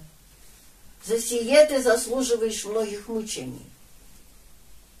простолюдинов. За сие ты заслуживаешь многих мучений.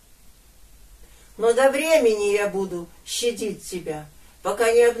 Но до времени я буду щадить тебя,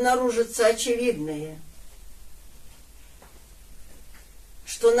 пока не обнаружится очевидное,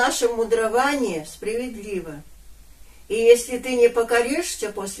 что наше мудрование справедливо, И если ты не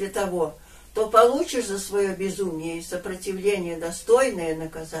покоришься после того, то получишь за свое безумие и сопротивление достойное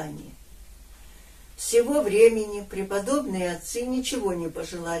наказание. С сего времени преподобные отцы ничего не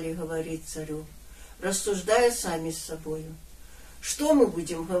пожелали говорить царю, рассуждая сами с собою. Что мы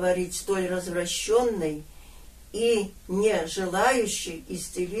будем говорить столь развращенной и не желающей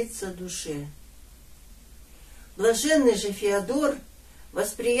исцелиться душе? Блаженный же Феодор,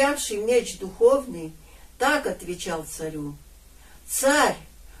 восприявший меч духовный, так отвечал царю: «Царь,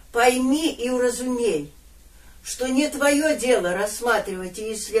 пойми и уразумей, что не твое дело рассматривать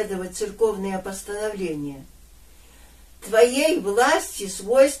и исследовать церковные постановления. Твоей власти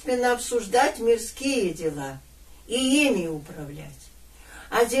свойственно обсуждать мирские дела и ими управлять,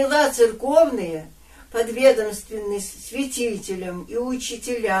 а дела церковные подведомственны святителям и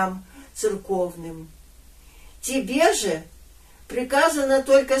учителям церковным. Тебе же приказано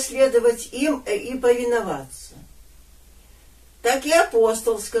только следовать им и повиноваться». Так и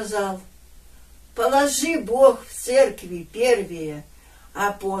апостол сказал: «Положи Бог в церкви первее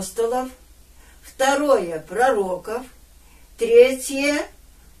апостолов, второе пророков, третье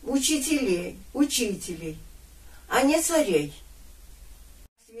учителей, а не царей».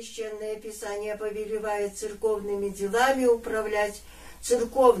 Священное Писание повелевает церковными делами управлять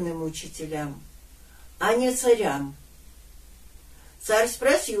церковным учителям, а не царям. Царь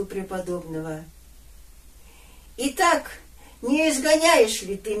спросил преподобного: «Итак, не изгоняешь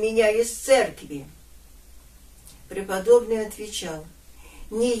ли ты меня из церкви?» Преподобный отвечал: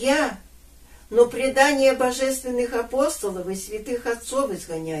 «Не я, но предания божественных апостолов и святых отцов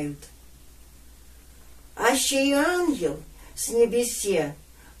изгоняют. Аще и ангел с небесе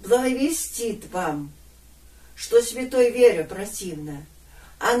благовестит вам, что святой вере противно,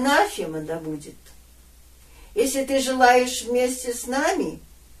 анафема да будет. Если ты желаешь вместе с нами,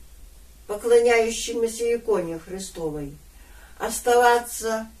 поклоняющимися иконе Христовой,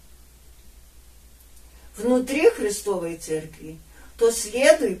 оставаться внутри Христовой церкви, то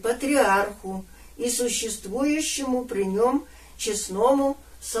следуй патриарху и существующему при нем честному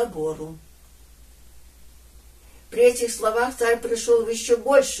собору». При этих словах царь пришел в еще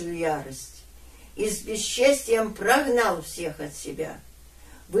большую ярость и с бесчестием прогнал всех от себя.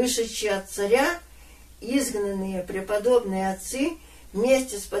 Вышедшие от царя, изгнанные преподобные отцы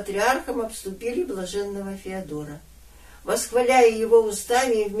вместе с патриархом обступили блаженного Феодора, восхваляя его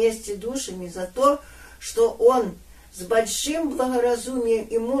устами и вместе душами за то, что он с большим благоразумием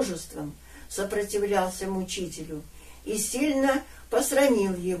и мужеством сопротивлялся мучителю и сильно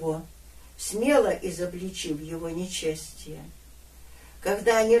посрамил его, смело изобличив его нечестие.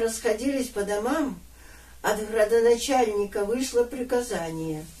 Когда они расходились по домам, от градоначальника вышло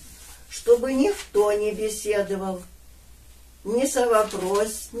приказание, чтобы никто не беседовал, не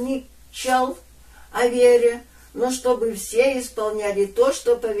совопросничал о вере, но чтобы все исполняли то,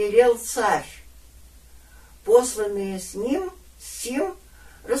 что повелел царь. Посланные с ним, сим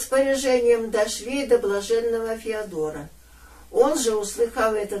распоряжением дошли до блаженного Феодора. Он же,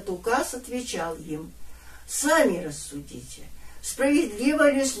 услыхав этот указ, отвечал им: «Сами рассудите,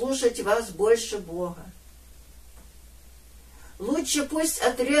 справедливо ли слушать вас больше Бога? Лучше пусть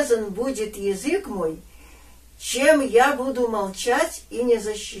отрезан будет язык мой, чем я буду молчать и не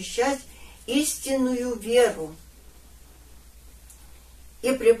защищать истинную веру».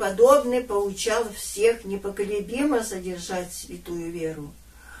 И преподобный поучал всех непоколебимо содержать святую веру,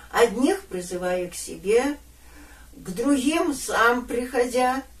 одних призывая к себе, к другим сам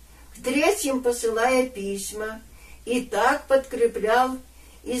приходя, к третьим посылая письма, и так подкреплял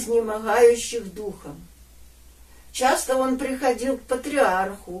изнемогающих духом. Часто он приходил к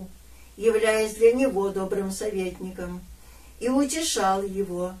патриарху, являясь для него добрым советником, и утешал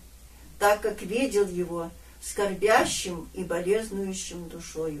его, так как видел его скорбящим и болезнующим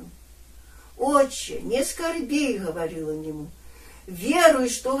душою. «Отче, не скорби, — говорил он ему, — веруй,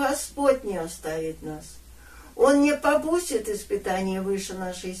 что Господь не оставит нас. Он не попустит испытания выше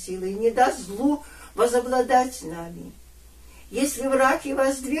нашей силы и не даст злу возобладать нами. Если враг и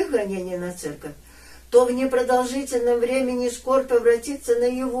воздвиг гонение на церковь, то в непродолжительном времени скоро повратится на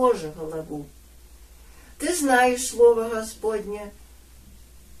его же голову. Ты знаешь слово Господне.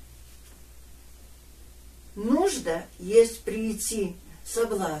 Нужда есть прийти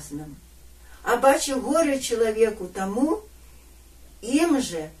соблазном, а баче горе человеку тому, им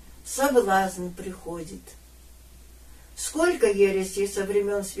же соблазн приходит. Сколько ересей со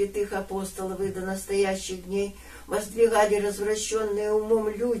времен святых апостолов и до настоящих дней воздвигали развращенные умом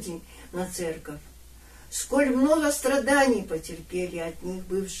люди на церковь. Сколь много страданий потерпели от них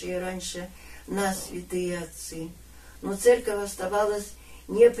бывшие раньше нас святые отцы, но церковь оставалась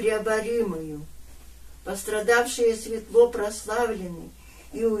непреоборимою. пострадавшие светло прославлены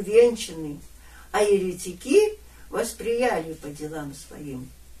и увенчаны, а еретики восприяли по делам своим.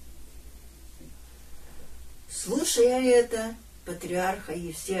 Слушая это, патриарха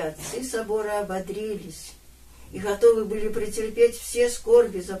и все отцы собора ободрились и готовы были претерпеть все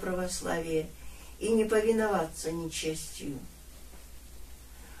скорби за православие и не повиноваться нечестию.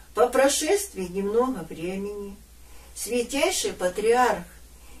 По прошествии немного времени святейший патриарх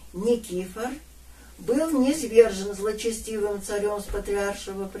Никифор был низвержен злочестивым царем с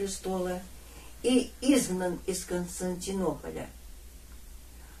патриаршего престола и изгнан из Константинополя.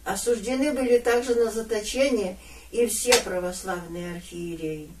 Осуждены были также на заточение и все православные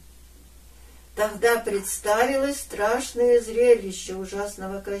архиереи. Тогда представилось страшное зрелище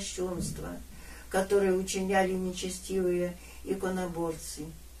ужасного кощунства, которое учиняли нечестивые иконоборцы.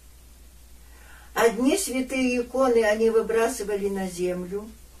 Одни святые иконы они выбрасывали на землю,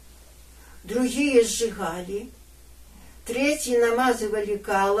 другие сжигали, третьи намазывали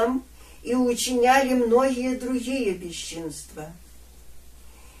калом и учиняли многие другие бесчинства.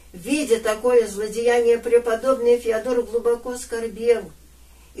 Видя такое злодеяние, преподобный Феодор глубоко скорбел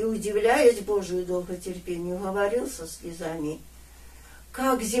и, удивляясь Божию долготерпению, говорил со слезами: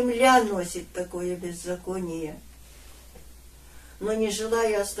 «Как земля носит такое беззаконие!» Но, не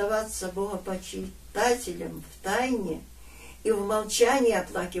желая оставаться богопочитателем в тайне и в молчании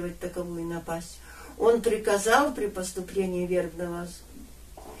оплакивать таковую напасть, он приказал при наступлении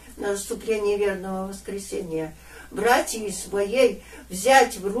верного воскресения братьи своей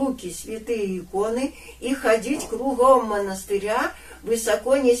взять в руки святые иконы и ходить кругом монастыря,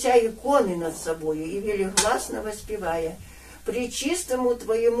 высоко неся иконы над собою и велигласно воспевая: «Пречистому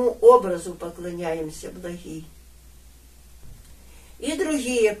Твоему образу поклоняемся, благий». И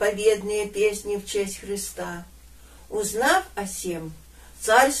другие победные песни в честь Христа. Узнав о сем,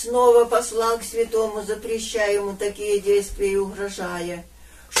 царь снова послал к святому, запрещая ему такие действия и угрожая,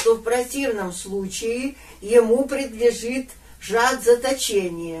 что в противном случае ему предлежит жад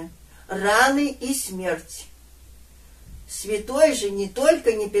заточения, раны и смерть. Святой же не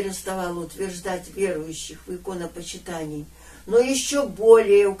только не переставал утверждать верующих в иконопочитании, но еще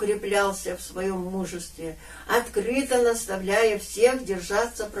более укреплялся в своем мужестве, открыто наставляя всех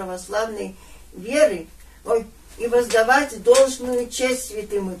держаться православной веры и воздавать должную честь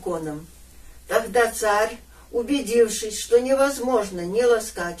святым иконам. Тогда царь, убедившись, что невозможно ни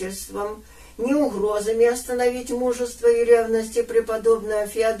ласкательством, ни угрозами остановить мужество и ревность преподобного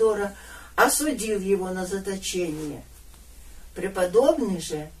Феодора, осудил его на заточение. Преподобный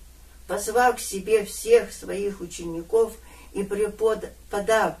же, позвав к себе всех своих учеников и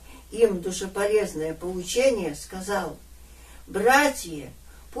преподав им душеполезное поучение, сказал: «Братья,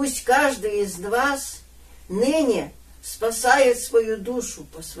 пусть каждый из вас ныне спасает свою душу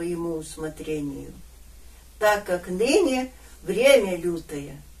по своему усмотрению, так как ныне время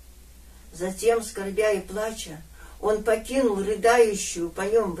лютое». Затем, скорбя и плача, он покинул рыдающую по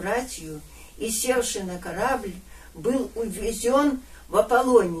нем братью и, севший на корабль, был увезен в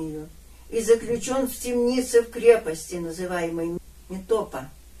Аполлонию и заключен в темнице в крепости, называемой Метопа.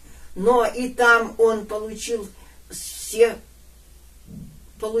 Но и там он поучал всех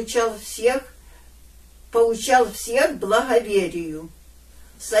благоверию,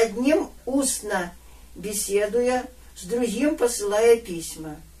 с одним устно беседуя, с другим посылая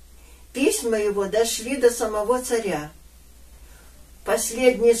письма. Письма его дошли до самого царя.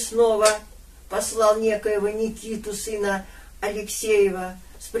 Последний снова послал некоего Никиту, сына Алексеева,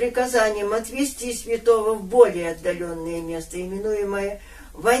 с приказанием отвезти святого в более отдаленное место, именуемое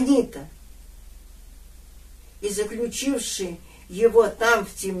Ванита, и, заключивший его там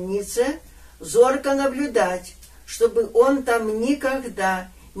в темнице, зорко наблюдать, чтобы он там никогда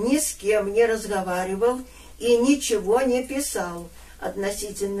ни с кем не разговаривал и ничего не писал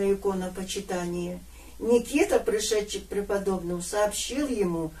относительно иконопочитания. Никита, пришедший к преподобному, сообщил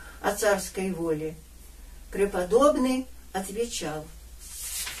ему о царской воле. Преподобный отвечал: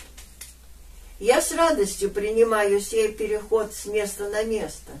 «Я с радостью принимаю сей переход с места на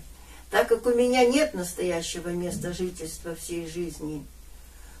место, так как у меня нет настоящего места жительства всей жизни.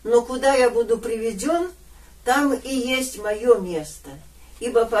 Но куда я буду приведен, там и есть мое место,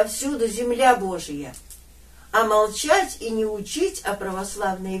 ибо повсюду земля Божия. А молчать и не учить о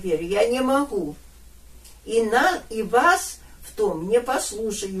православной вере я не могу, и вас в том не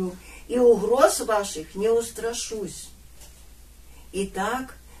послушаю, и угроз ваших не устрашусь».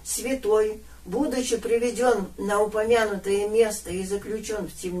 Итак, святой, будучи приведен на упомянутое место и заключен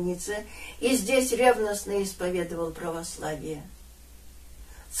в темнице, и здесь ревностно исповедовал православие.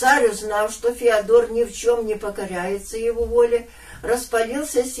 Царь, узнав, что Феодор ни в чем не покоряется его воле,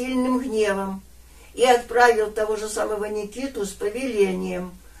 распалился сильным гневом и отправил того же самого Никиту с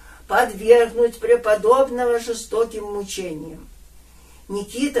повелением подвергнуть преподобного жестоким мучениям.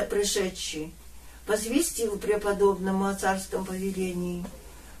 Никита, пришедший, возвестил преподобному о царском повелении.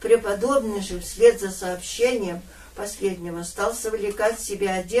 Преподобный же вслед за сообщением последнего стал совлекать в себе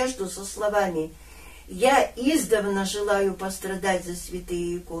одежду со словами: «Я издавна желаю пострадать за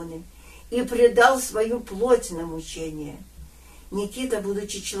святые иконы», и предал свою плоть на мучение. Никита,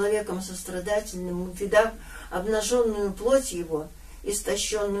 будучи человеком сострадательным, увидав обнаженную плоть его,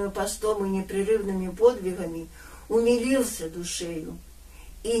 истощенную постом и непрерывными подвигами, умилился душею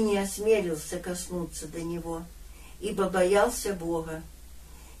и не осмелился коснуться до него, ибо боялся Бога,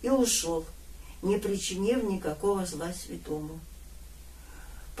 и ушел, не причинив никакого зла святому.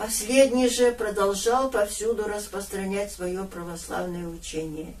 Последний же продолжал повсюду распространять свое православное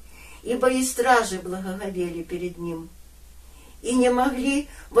учение, ибо и стражи благоговели перед ним, и не могли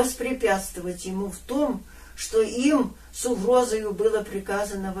воспрепятствовать ему в том, что им с угрозою было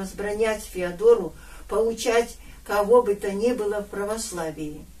приказано возбранять Феодору поучать кого бы то ни было в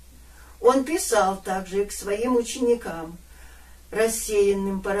православии. Он писал также и к своим ученикам,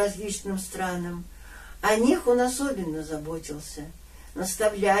 рассеянным по различным странам. О них он особенно заботился,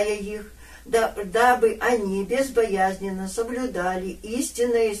 наставляя их, дабы они безбоязненно соблюдали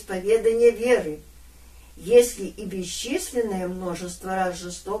истинное исповедание веры, если и бесчисленное множество раз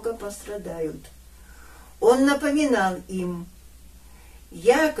жестоко пострадают. Он напоминал им: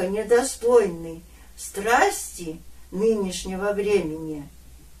 «Яко недостойны страсти нынешнего времени,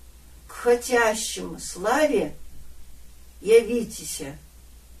 к хотящим славе явитеся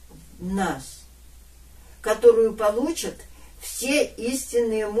в нас, которую получат все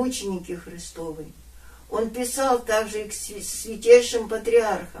истинные мученики Христовы». Он писал также и к святейшим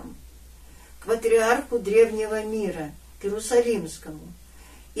патриархам, к патриарху древнего мира, к Иерусалимскому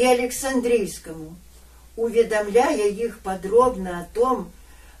и Александрийскому, уведомляя их подробно о том,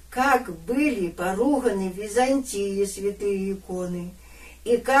 как были поруганы в Византии святые иконы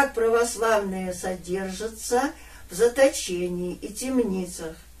и как православные содержатся в заточении и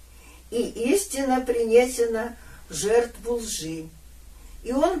темницах, и истина принесена в жертву лжи.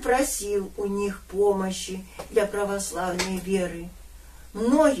 И он просил у них помощи для православной веры.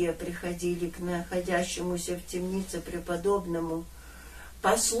 Многие приходили к находящемуся в темнице преподобному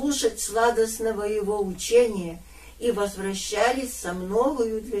послушать сладостного его учения и возвращались со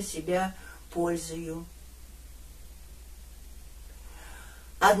многою для себя пользою.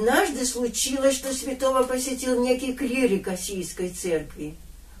 Однажды случилось, что святого посетил некий клирик Осийской церкви,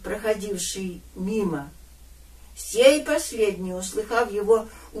 проходивший мимо. Сей последний, услыхав его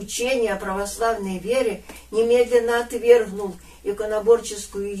учение о православной вере, немедленно отвергнул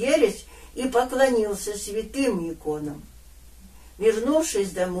иконоборческую ересь и поклонился святым иконам.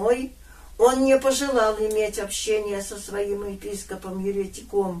 Вернувшись домой, он не пожелал иметь общения со своим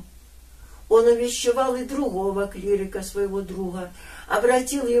епископом-еретиком. Он увещевал и другого клирика, своего друга,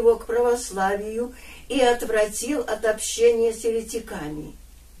 обратил его к православию и отвратил от общения с еретиками.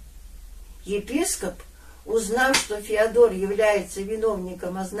 Епископ, узнав, что Феодор является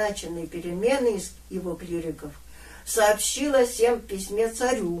виновником означенной перемены из его клириков, сообщил о сем в письме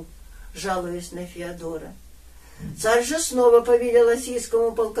царю, жалуясь на Феодора. Царь же снова повелел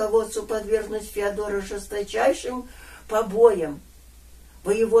осийскому полководцу подвергнуть Феодора жесточайшим побоям.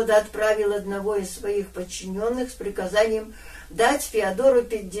 Воевода отправил одного из своих подчиненных с приказанием дать Феодору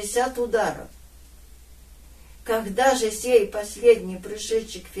 50 ударов. Когда же сей последний,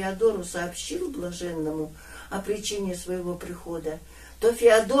 пришедший к Феодору, сообщил блаженному о причине своего прихода, то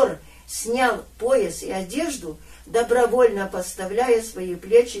Феодор снял пояс и одежду, добровольно подставляя свои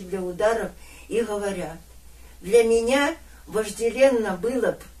плечи для ударов и говоря: «Для меня вожделенно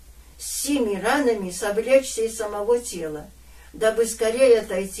было б с сими ранами совлечься из самого тела, дабы скорее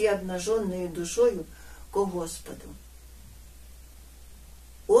отойти обнаженной душою ко Господу».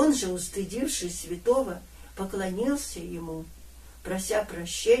 Он же, устыдившись святого, поклонился ему, прося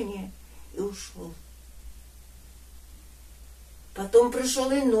прощения, и ушел. Потом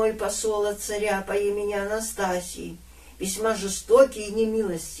пришел иной посол от царя по имени Анастасий, весьма жестокий и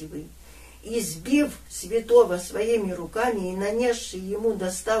немилостивый. Избив святого своими руками и нанесший ему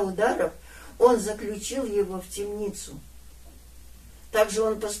до 100 ударов, он заключил его в темницу. Также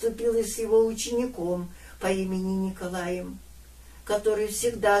он поступил и с его учеником по имени Николаем, который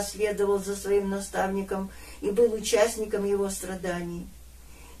всегда следовал за своим наставником и был участником его страданий.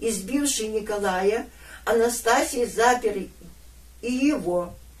 Избивший Николая, Анастасий запер и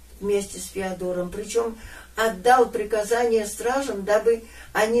его вместе с Феодором, причем отдал приказание стражам, дабы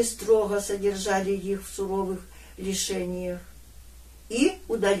они строго содержали их в суровых лишениях, и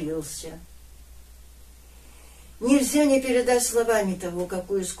удалился. Нельзя не передать словами того,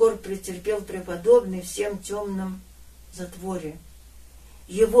 какую скорбь претерпел преподобный в всем темном затворе.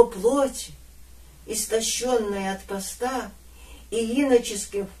 Его плоть, истощенная от поста и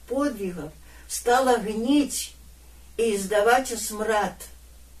иноческих подвигов, стала гнить и издавать смрад.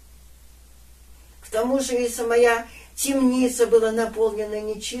 К тому же и самая темница была наполнена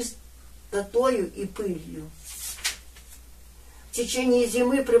нечистотою и пылью. В течение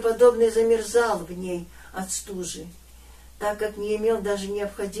зимы преподобный замерзал в ней от стужи, так как не имел даже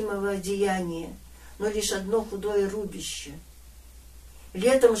необходимого одеяния, но лишь одно худое рубище.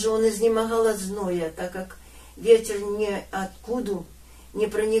 Летом же он изнемогал от зноя, так как ветер ниоткуда не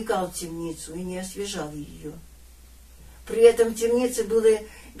проникал в темницу и не освежал ее. При этом в темнице было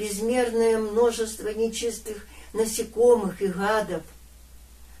безмерное множество нечистых насекомых и гадов.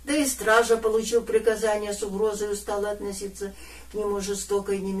 Да и стража получил приказание с угрозой, стала относиться к нему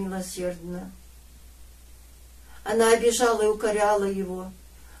жестоко и немилосердно. Она обижала и укоряла его,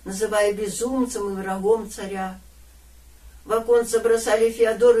 называя безумцем и врагом царя. В оконце бросали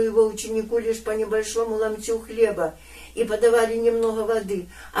Феодору и его ученику лишь по небольшому ломтю хлеба и подавали немного воды,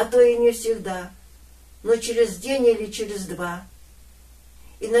 а то и не всегда, но через день или через два.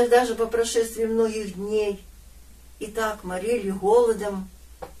 Иногда же по прошествии многих дней и так морили голодом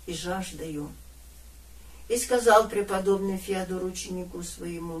и жаждою. И сказал преподобный Феодор ученику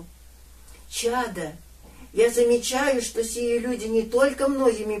своему: «Чадо, я замечаю, что сие люди не только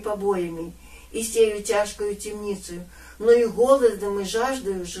многими побоями и сею тяжкую темницу, но и голодом и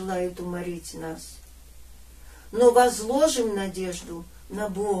жаждою желают уморить нас. Но возложим надежду на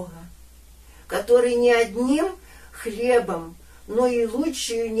Бога, который не одним хлебом, но и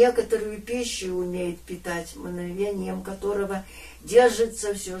лучшую некоторую пищу умеет питать, мгновением которого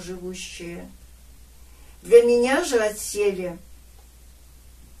держится все живущее. Для меня же отселе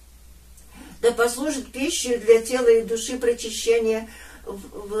да послужит пищей для тела и души прочищения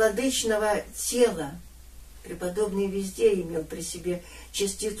владычного тела». Преподобный везде имел при себе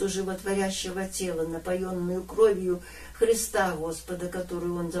частицу животворящего тела, напоенную кровью Христа Господа,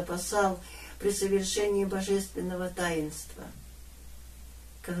 которую он запасал при совершении божественного таинства,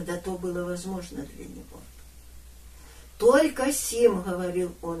 когда то было возможно для него. «Только сим, —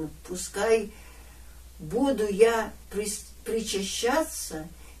 говорил он, — пускай буду я причащаться,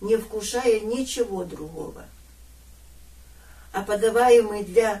 не вкушая ничего другого. А подаваемый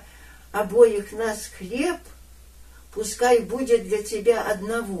для обоих нас хлеб пускай будет для тебя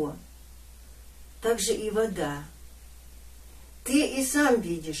одного, также и вода. Ты и сам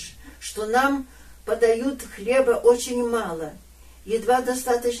видишь, что нам подают хлеба очень мало, едва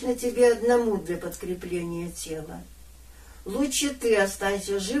достаточно тебе одному для подкрепления тела. Лучше ты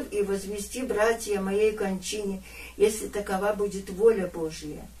останься жив и возвести, братья, моей кончине, если такова будет воля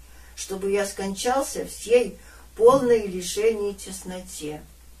Божия, чтобы я скончался в сей полной лишении тесноте».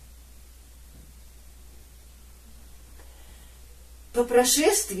 По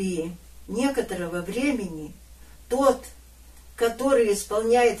прошествии некоторого времени тот, который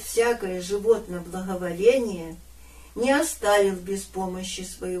исполняет всякое животное благоволение, не оставил без помощи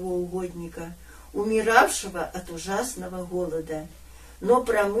своего угодника, умиравшего от ужасного голода, но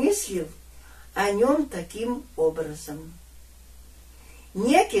промыслил о нем таким образом.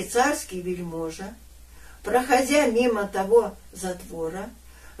 Некий царский вельможа, проходя мимо того затвора,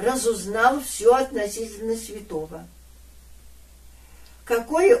 разузнал все относительно святого,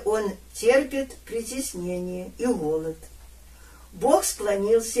 какое он терпит притеснение и голод. Бог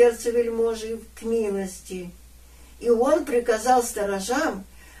склонил сердце вельможи к милости, и он приказал сторожам,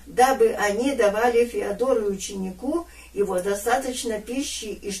 дабы они давали Феодору и ученику его достаточно пищи,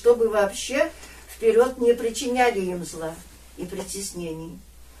 и чтобы вообще вперед не причиняли им зла и притеснений,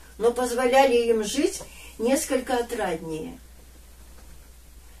 но позволяли им жить несколько отраднее.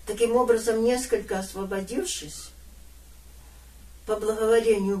 Таким образом, несколько освободившись, по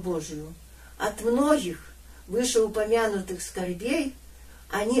благоволению Божию, от многих вышеупомянутых скорбей,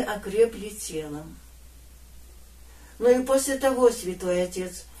 они окрепли телом. Но и после того святой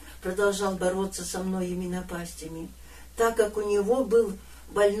отец продолжал бороться со многими напастями, так как у него был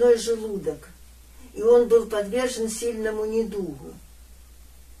больной желудок, и он был подвержен сильному недугу.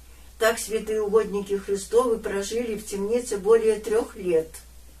 Так святые угодники Христовы прожили в темнице более 3 лет,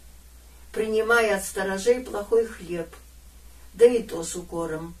 принимая от сторожей плохой хлеб, да и то с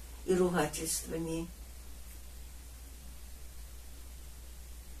укором и ругательствами.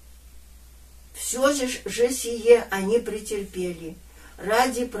 Все же сие они претерпели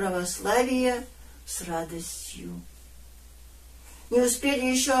ради православия с радостью. Не успели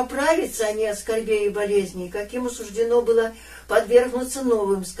еще оправиться они от скорбей и болезней, как ему суждено было подвергнуться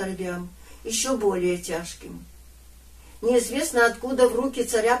новым скорбям, еще более тяжким. неизвестно откуда в руки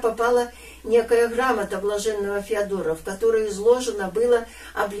царя попала некая грамота блаженного Феодора, в которой изложено было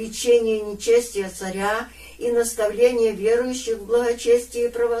обличение нечестия царя и наставление верующих в благочестии и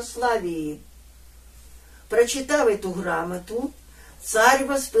православии. Прочитав эту грамоту, царь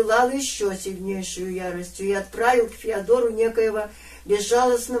воспылал еще сильнейшую яростью и отправил к Феодору некоего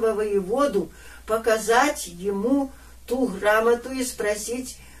безжалостного воеводу показать ему ту грамоту и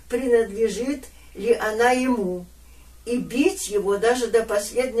спросить, принадлежит ли она ему, и бить его даже до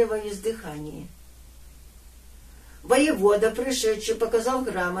последнего издыхания. Воевода, пришедший, показал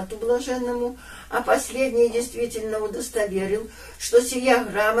грамоту блаженному, а последний действительно удостоверил, что сия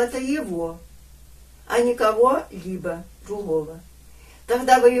грамота его, а не кого-либо другого.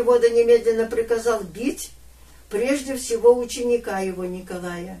 Тогда воевода немедленно приказал бить прежде всего ученика его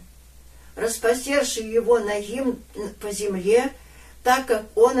Николая, распостерший его нагим по земле, так как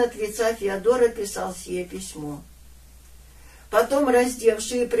он от лица Феодора писал сие письмо. Потом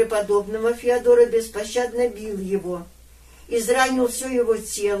раздевший преподобного Феодора беспощадно бил его, изранил все его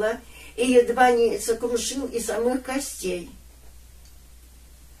тело и едва не сокрушил и самых костей.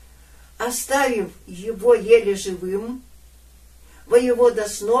 Оставив его еле живым, воевода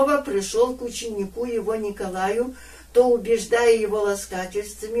снова пришел к ученику его Николаю, то убеждая его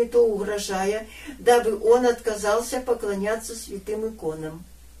ласкательствами, то угрожая, дабы он отказался поклоняться святым иконам.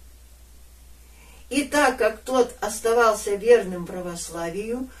 И так как тот оставался верным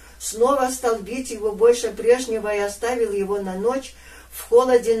православию, снова стал бить его больше прежнего и оставил его на ночь в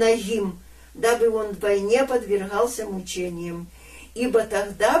холоде нагим, дабы он вдвойне подвергался мучениям, ибо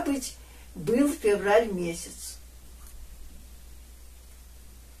тогда был февраль месяц.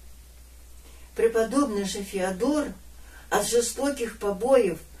 Преподобный же Феодор от жестоких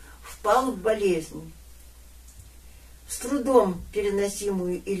побоев впал в болезнь, с трудом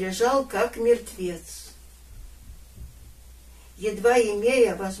переносимую, и лежал как мертвец, едва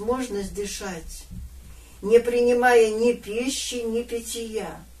имея возможность дышать, не принимая ни пищи, ни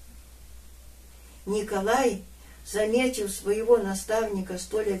питья. Николай, заметив своего наставника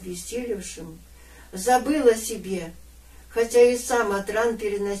столь обессилевшим, забыл о себе, хотя и сам от ран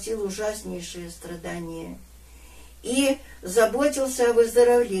переносил ужаснейшие страдания, и заботился о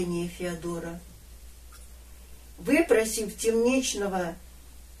выздоровлении Феодора. Выпросив темничного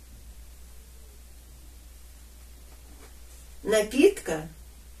напитка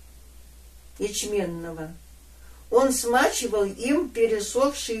ячменного, он смачивал им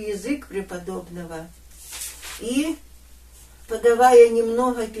пересохший язык преподобного и, подавая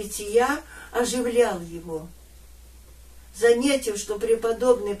немного питья, оживлял его. Заметив, что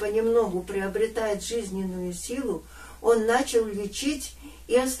преподобный понемногу приобретает жизненную силу, он начал лечить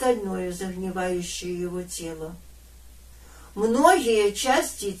и остальное загнивающее его тело. Многие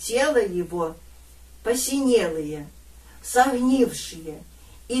части тела его, посинелые, согнившие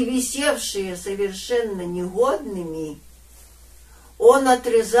и висевшие совершенно негодными, он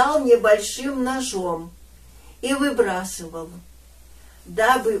отрезал небольшим ножом и выбрасывал,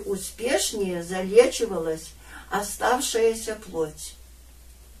 дабы успешнее залечивалась оставшаяся плоть.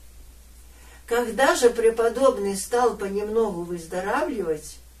 Когда же преподобный стал понемногу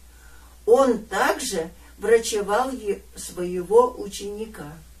выздоравливать, он также врачевал своего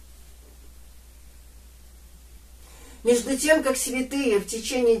ученика. Между тем, как святые в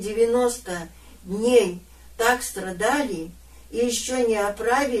течение 90 дней так страдали и еще не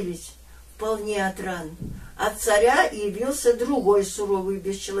оправились вполне от ран, от царя явился другой суровый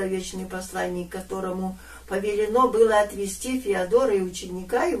бесчеловечный посланник, которому повелено было отвести Феодора и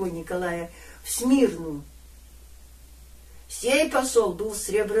ученика его Николая в Смирну. Сей посол был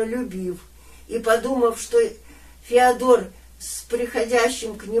сребролюбив, и, подумав, что Феодор с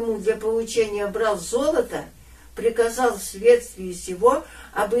приходящим к нему для поучения брал золото, приказал вследствие сего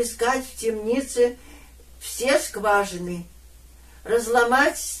обыскать в темнице все скважины,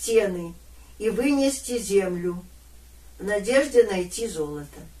 разломать стены и вынести землю в надежде найти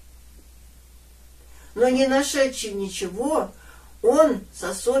золото. Но не нашедший ничего, он с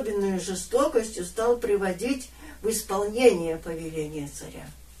особенной жестокостью стал приводить в исполнение повеления царя.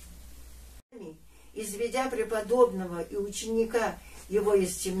 Изведя преподобного и ученика его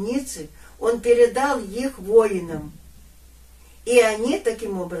из темницы, он передал их воинам, и они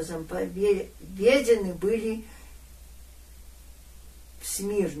таким образом поведены были в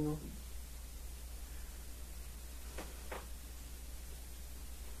Смирну.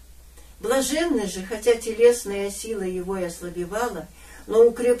 Блаженный же, хотя телесная сила его и ослабевала, но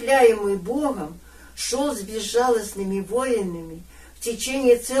укрепляемый Богом, шел с безжалостными воинами в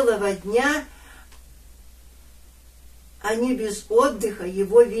течение целого дня. Они без отдыха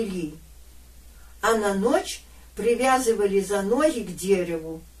его вели, а на ночь привязывали за ноги к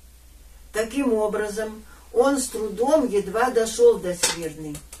дереву. Таким образом, он с трудом едва дошел до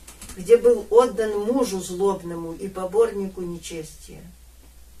Смирны, где был отдан мужу злобному и поборнику нечестия.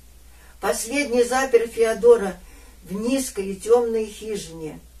 Последний запер Феодора в низкой и темной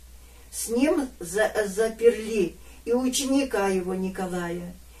хижине. С ним заперли и ученика его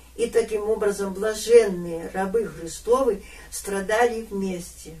Николая, и таким образом блаженные рабы Христовы страдали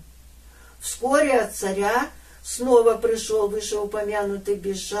вместе. Вскоре от царя снова пришел вышеупомянутый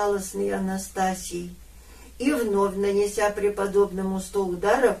безжалостный Анастасий, и вновь, нанеся преподобному 100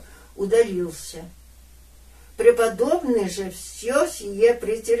 ударов, удалился. Преподобный же все сие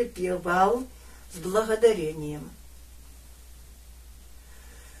претерпевал с благодарением.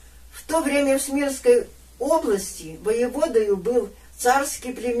 В то время в Смирской области воеводою был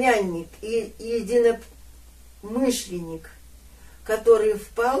царский племянник и единомышленник, который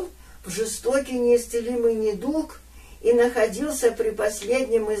впал в жестокий неисцелимый недуг и находился при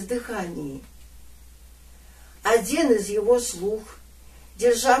последнем издыхании. Один из его слуг,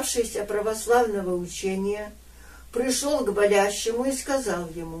 державшийся православного учения, пришел к болящему и сказал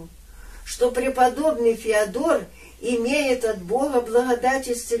ему, что преподобный Феодор имеет от Бога благодать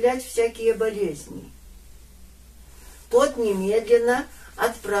исцелять всякие болезни. Тот немедленно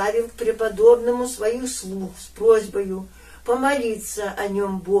отправил к преподобному своих слуг с просьбою помолиться о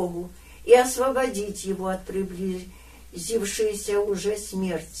нем Богу и освободить его от приблизившейся уже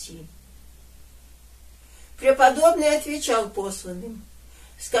смерти. Преподобный отвечал посланным: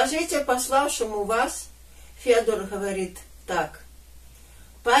 «Скажите пославшему вас, Феодор говорит так,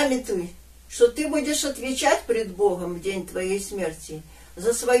 памятуй, что ты будешь отвечать пред Богом в день твоей смерти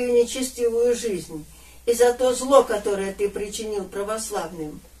за свою нечестивую жизнь и за то зло, которое ты причинил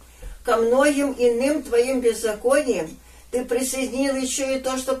православным. Ко многим иным твоим беззакониям ты присоединил еще и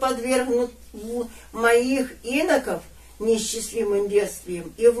то, что подвергнут моих иноков неисчислимым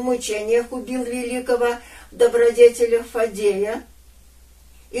бедствием и в мучениях убил великого добродетеля Фадея.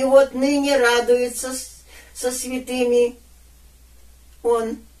 И вот ныне радуется со святыми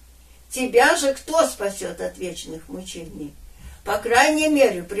он. Тебя же кто спасет от вечных мучений? По крайней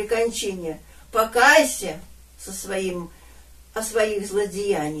мере, при кончине покайся о своих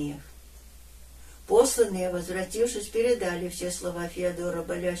злодеяниях». Посланные, возвратившись, передали все слова Феодора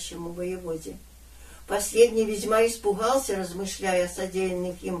болящему воеводе. Последний весьма испугался, размышляя о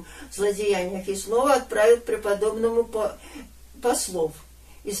содеянных им злодеяниях, и снова отправил к преподобному послов,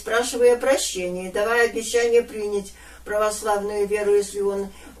 и спрашивая прощения, и давая обещание принять православную веру, если он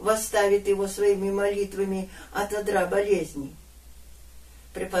восставит его своими молитвами от одра болезни.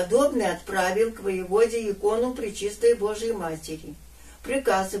 Преподобный отправил к воеводе икону Пречистой Божией Матери,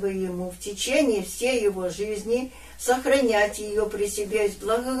 приказывая ему в течение всей его жизни сохранять ее при себе с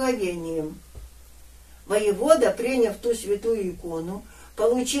благоговением. Воевода, приняв ту святую икону,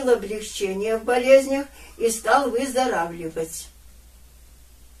 получил облегчение в болезнях и стал выздоравливать.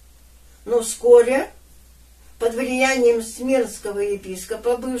 Но вскоре, под влиянием смирнского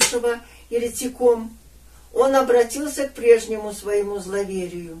епископа, бывшего еретиком, он обратился к прежнему своему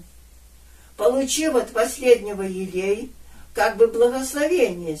зловерию. Получив от последнего елей, как бы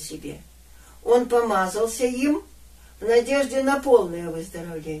благословение себе, он помазался им в надежде на полное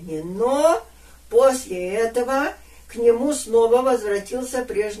выздоровление, но после этого к нему снова возвратился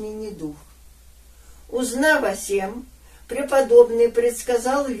прежний недуг. Узнав о сем, преподобный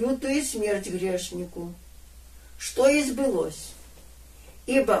предсказал лютую смерть грешнику, что и сбылось,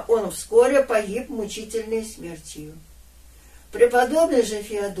 ибо он вскоре погиб мучительной смертью. Преподобный же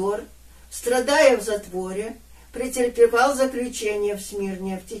Феодор, страдая в затворе, претерпевал заключение в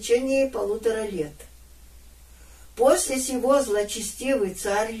Смирне в течение 1,5 лет. После сего злочестивый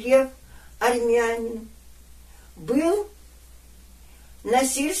царь Лев, армянин, был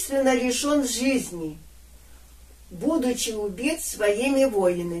насильственно лишен жизни, будучи убит своими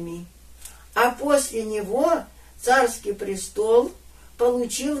воинами, а после него царский престол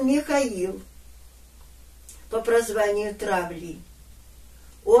получил Михаил по прозванию Травлий,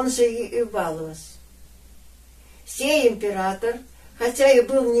 он же и Ивалос. Сей император, хотя и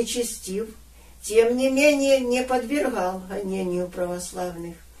был нечестив, тем не менее не подвергал гонению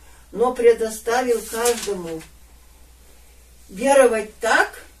православных, но предоставил каждому веровать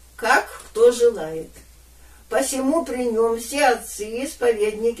так, как кто желает. Посему при нем все отцы и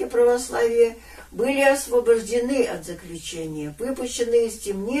исповедники православия были освобождены от заключения, выпущены из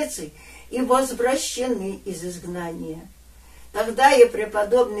темницы и возвращены из изгнания. Тогда и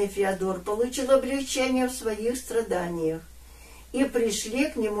преподобный Феодор получил облегчение в своих страданиях, и пришли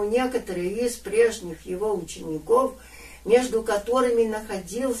к нему некоторые из прежних его учеников, между которыми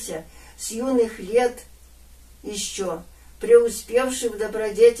находился с юных лет еще преуспевший в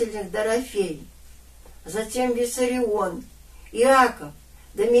добродетельных Дорофей, затем Виссарион, Иаков,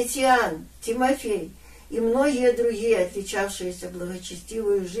 Домитиан, Тимофей и многие другие, отличавшиеся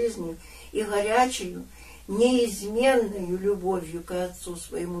благочестивой жизнью и горячей, неизменной любовью к отцу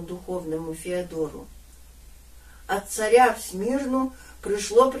своему духовному Феодору. От царя в Смирну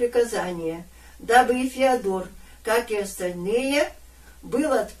пришло приказание, дабы и Феодор, как и остальные,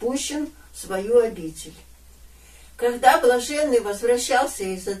 был отпущен в свою обитель. Когда блаженный возвращался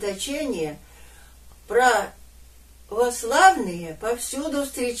из заточения, православные повсюду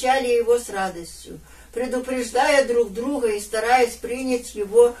встречали его с радостью, предупреждая друг друга и стараясь принять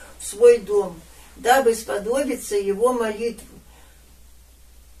его в свой дом, дабы сподобиться его молитву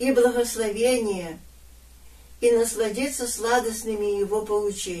и благословения и насладиться сладостными его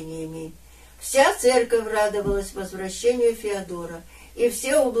поучениями. Вся церковь радовалась возвращению Феодора, и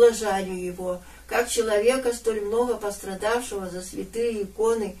все ублажали его, как человека, столь много пострадавшего за святые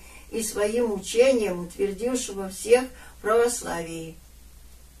иконы и своим учением утвердившего всех в православии.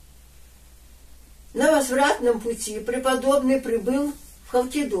 На возвратном пути преподобный прибыл в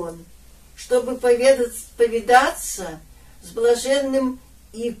Халкидон, чтобы повидаться с блаженным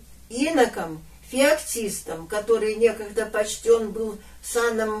иноком Феоктистом, который некогда почтен был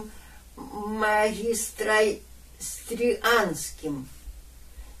саном магистрианским,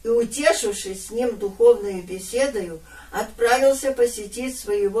 и, утешившись с ним духовной беседою, отправился посетить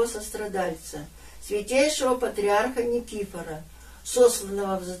своего сострадальца, святейшего патриарха Никифора,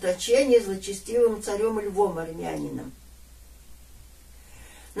 сосланного в заточение злочестивым царем Львом Армянином.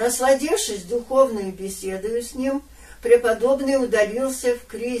 Насладившись духовной беседою с ним, преподобный удалился в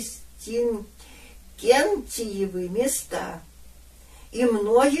Кентиевы места и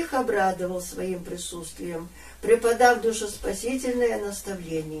многих обрадовал своим присутствием, преподав душеспасительное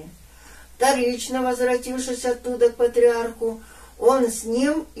наставление. Вторично, возвратившись оттуда к патриарху, он с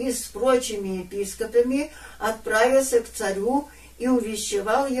ним и с прочими епископами отправился к царю и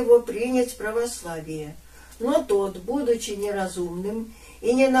увещевал его принять православие. Но тот, будучи неразумным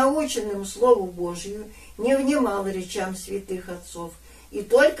и ненаученным Слову Божию, не внимал речам святых отцов и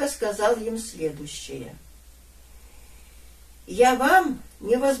только сказал им следующее: «Я вам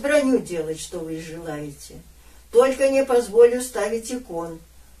не возбраню делать, что вы желаете, только не позволю ставить икон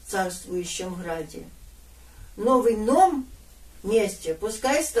в царствующем граде. Но в ином месте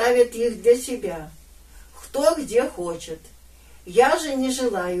пускай ставят их для себя, кто где хочет. Я же не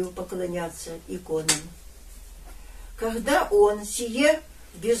желаю поклоняться иконам». Когда он сие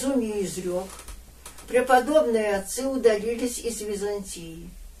в безумии изрек, преподобные отцы удалились из Византии.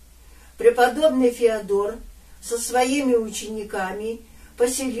 Преподобный Феодор со своими учениками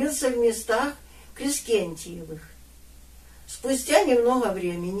поселился в местах Крескентиевых. Спустя немного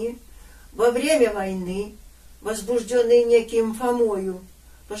времени, во время войны, возбужденный неким Фомою,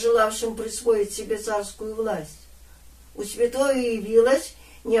 пожелавшим присвоить себе царскую власть, у святого явилась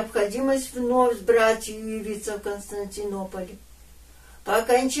необходимость вновь с братьями явиться в Константинополе. По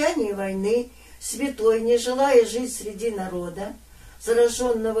окончании войны святой, не желая жить среди народа,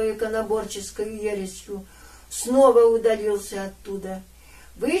 зараженного иконоборческой ересью, снова удалился оттуда.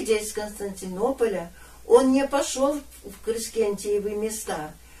 Выйдя из Константинополя, он не пошел в Крескентиевы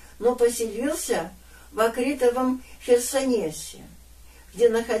места, но поселился в Акритовом Херсонесе, где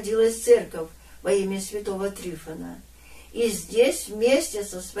находилась церковь во имя святого Трифона, и здесь вместе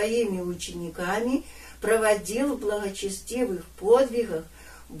со своими учениками проводил в благочестивых подвигах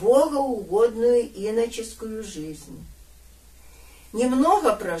богоугодную иноческую жизнь.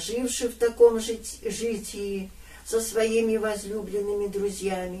 Немного проживши в таком житии со своими возлюбленными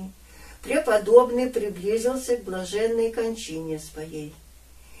друзьями, преподобный приблизился к блаженной кончине своей,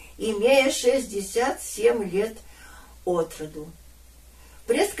 имея 67 лет от роду.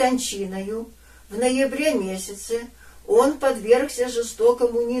 Пред кончиною в ноябре месяце он подвергся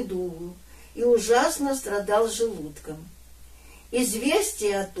жестокому недугу и ужасно страдал желудком.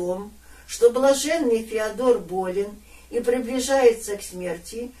 Известие о том, что блаженный Феодор болен и приближается к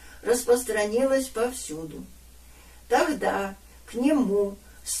смерти, распространилось повсюду. Тогда к нему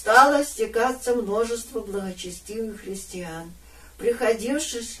стало стекаться множество благочестивых христиан,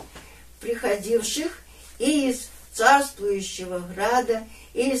 приходивших и из царствующего града,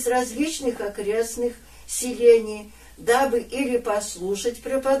 и из различных окрестных селений, дабы или послушать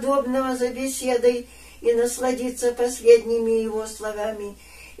преподобного за беседой и насладиться последними его словами,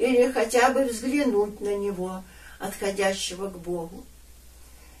 или хотя бы взглянуть на него, отходящего к Богу.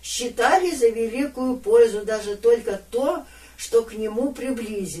 Считали за великую пользу даже только то, что к нему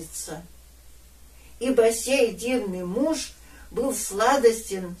приблизится. Ибо сей дивный муж был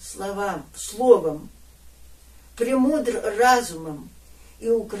сладостен словом, премудр разумом и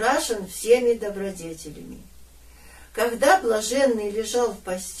украшен всеми добродетелями. Когда блаженный лежал в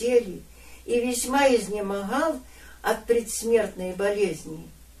постели и весьма изнемогал от предсмертной болезни,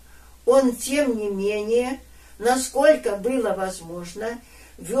 он, тем не менее, насколько было возможно,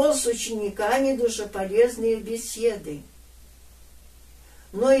 вел с учениками душеполезные беседы.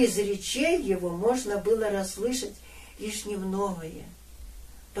 Но из речей его можно было расслышать лишь немногое,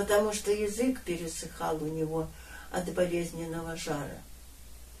 потому что язык пересыхал у него от болезненного жара.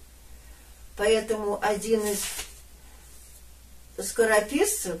 Поэтому один из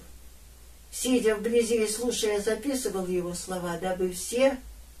скорописцев, сидя вблизи и слушая, записывал его слова, дабы все,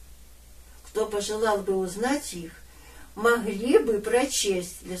 кто пожелал бы узнать их, могли бы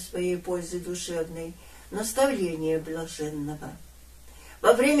прочесть для своей пользы душевной наставление блаженного.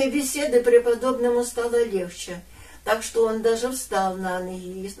 Во время беседы преподобному стало легче, так что он даже встал на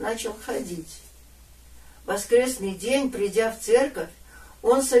ноги и начал ходить. В воскресный день, придя в церковь,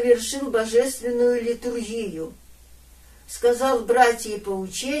 он совершил божественную литургию, сказал братьям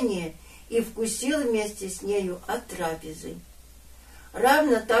поучение и вкусил вместе с нею от трапезы.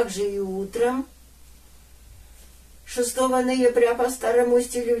 Равно также и утром, 6 ноября по старому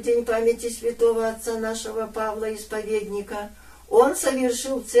стилю, в день памяти святого отца нашего Павла, исповедника, он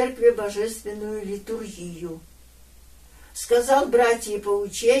совершил в церкви божественную литургию, сказал братьям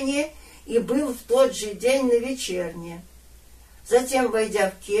поучение и был в тот же день на вечерне. Затем,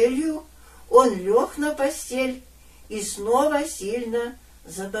 войдя в келью, он лег на постель и снова сильно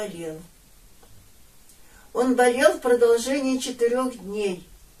заболел. Он болел в продолжении 4 дней,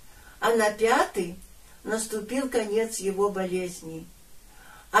 а на 5-й наступил конец его болезни,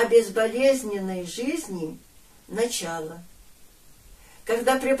 а безболезненной жизни — начало.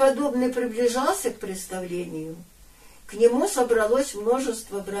 Когда преподобный приближался к представлению, к нему собралось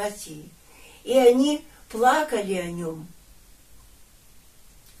множество братьев, и они плакали о нем,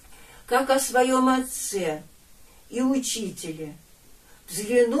 как о своем отце и учителе.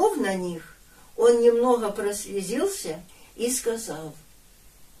 Взглянув на них, он немного прослезился и сказал: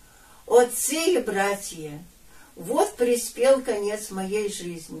 «Отцы и братья, вот приспел конец моей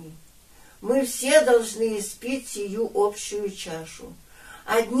жизни. Мы все должны испить сию общую чашу,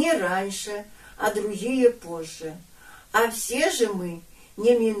 одни раньше, а другие позже, а все же мы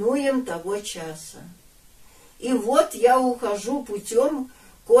не минуем того часа. И вот я ухожу путем,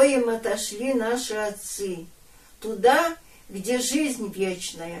 коим отошли наши отцы, туда, где жизнь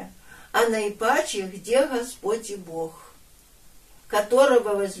вечная, а наипаче, где Господь и Бог,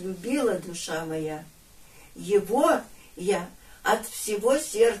 которого возлюбила душа моя. Его я от всего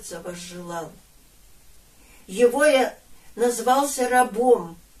сердца возжелал. Его я назвался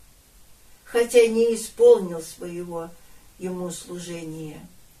рабом, хотя не исполнил своего ему служения.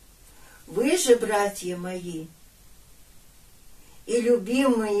 Вы же, братья мои и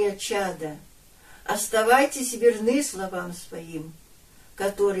любимые чада, оставайтесь верны словам своим,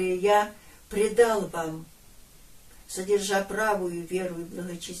 которые я предал вам, содержа правую веру и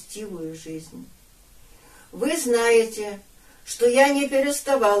благочестивую жизнь. Вы знаете, что я не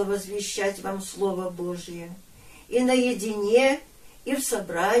переставал возвещать вам Слово Божие, и наедине, и в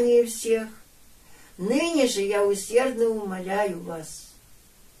собрании всех. Ныне же я усердно умоляю вас,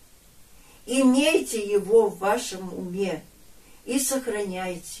 имейте его в вашем уме и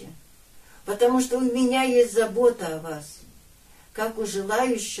сохраняйте, потому что у меня есть забота о вас, как у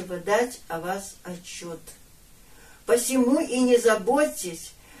желающего дать о вас отчет. Посему и не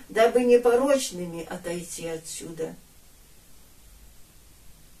заботьтесь, дабы непорочными отойти отсюда.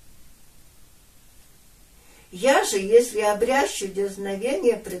 Я же, если обрящу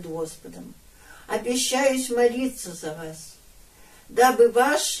дерзновение пред Господом, обещаюсь молиться за вас, дабы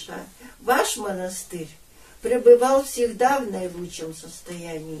ваш монастырь пребывал всегда в наилучшем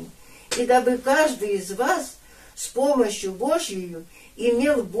состоянии, и дабы каждый из вас с помощью Божьей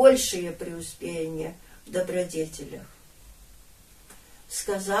имел большее преуспеяние в добродетелях.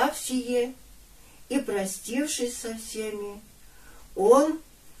 Сказав сие и простившись со всеми, он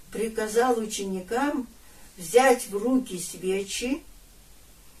приказал ученикам взять в руки свечи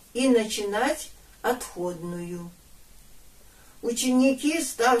и начинать отходную. Ученики,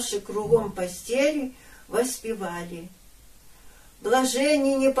 ставшие кругом постели, воспевали: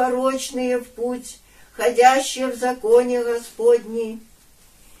 «Блаженни непорочные в путь, ходящие в законе Господней».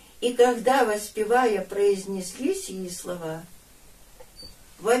 И когда, воспевая, произнесли сии слова: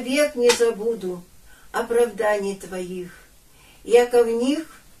 «Вовек не забуду оправданий Твоих, яко в них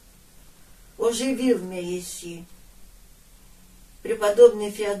оживил меня еси»,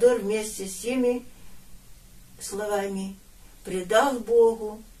 преподобный Феодор вместе с теми словами предал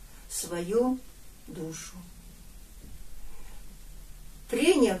Богу свою душу.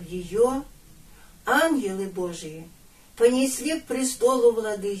 Приняв ее, ангелы Божии понесли к престолу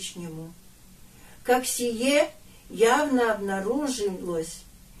владычнему, как сие явно обнаружилось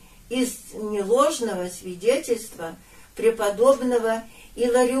из неложного свидетельства преподобного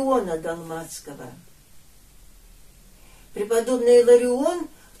Илариона Далматского. Преподобный Иларион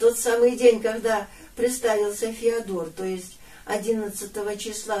в тот самый день, когда представился Феодор, то есть 11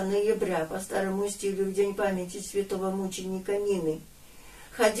 числа ноября, по старому стилю, в день памяти святого мученика Нины,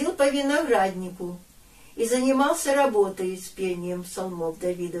 ходил по винограднику и занимался работой с пением псалмов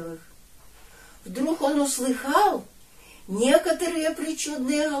Давидовых. Вдруг он услыхал некоторые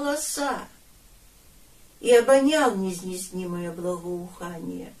причудные голоса и обонял неизъяснимое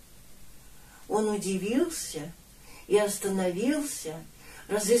благоухание. Он удивился и остановился,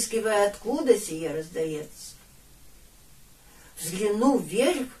 разыскивая, откуда сие раздается. Взглянув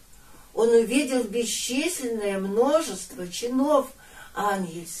вверх, он увидел бесчисленное множество чинов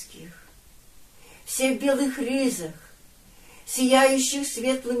ангельских, все в белых ризах, сияющих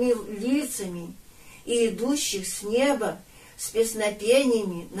светлыми лицами и идущих с неба с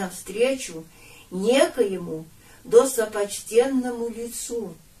песнопениями навстречу некоему достопочтенному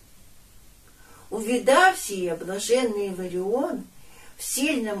лицу. Увидав сие, блаженный Иларион в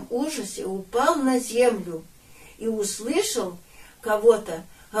сильном ужасе упал на землю и услышал кого-то,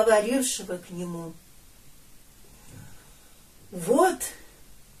 говорившего к нему: «Вот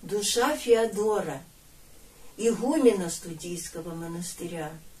душа Феодора, игумена Студийского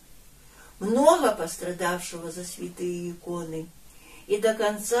монастыря, много пострадавшего за святые иконы и до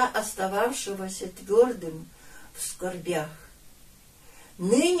конца остававшегося твердым в скорбях.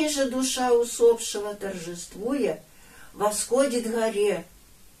 Ныне же душа усопшего, торжествуя, восходит горе,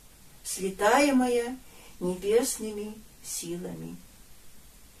 слетаемая небесными силами».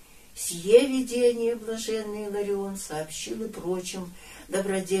 Сие видение блаженный Иларион сообщил и прочим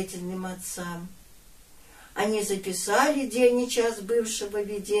добродетельным отцам. Они записали день и час бывшего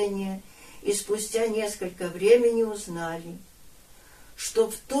видения и спустя несколько времени узнали,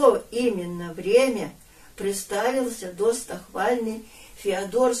 что в то именно время представился достохвальный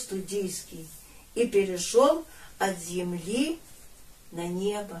Феодор Студийский и перешел от земли на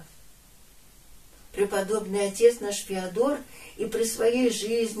небо. Преподобный отец наш Феодор и при своей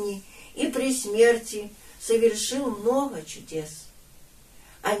жизни, и при смерти совершил много чудес.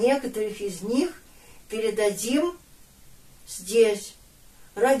 А некоторых из них передадим здесь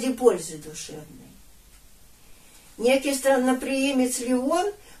ради пользы душевной. Некий странноприимец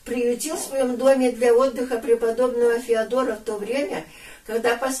Леон приютил в своем доме для отдыха преподобного Феодора в то время,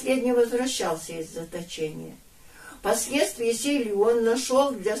 когда последний возвращался из заточения. Впоследствии сей Леон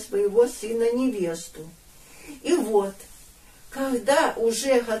нашел для своего сына невесту. И вот, когда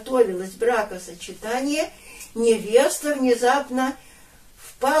уже готовилось бракосочетание, невеста внезапно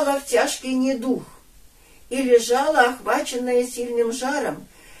впала в тяжкий недуг и лежала, охваченная сильным жаром,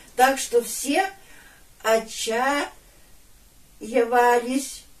 так что все отчаивались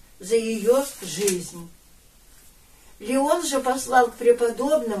за ее жизнь. Леон же послал к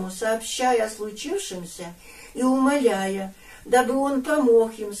преподобному, сообщая о случившемся и умоляя, дабы он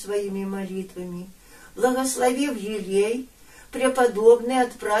помог им своими молитвами. Благословив елей, преподобный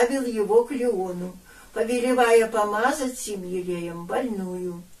отправил его к Леону, повелевая помазать сим елеем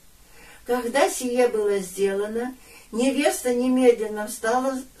больную. Когда сие было сделано, невеста немедленно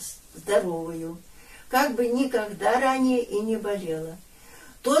стала здоровою, как бы никогда ранее и не болела.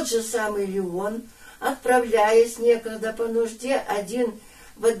 Тот же самый Леон, отправляясь некогда по нужде один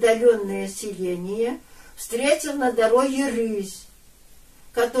в отдаленное селение, встретил на дороге рысь,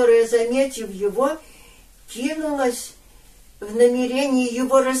 которая, заметив его, кинулась в намерении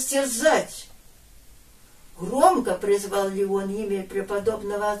его растерзать. Громко призвал Леон имя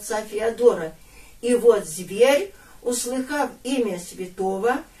преподобного отца Феодора, и вот зверь, услыхав имя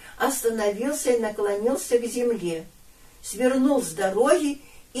святого, остановился и наклонился к земле, свернул с дороги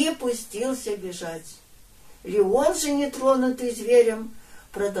и пустился бежать. Леон же, нетронутый зверем,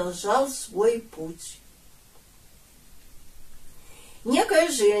 продолжал свой путь. Некая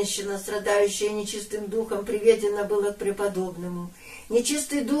женщина, страдающая нечистым духом, приведена была к преподобному.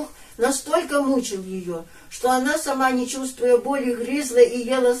 Нечистый дух настолько мучил ее, что она, сама не чувствуя боли, грызла и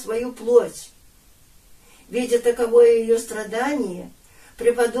ела свою плоть. Видя таковое ее страдание,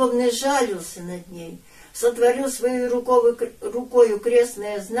 преподобный жалился над ней, сотворил своей рукою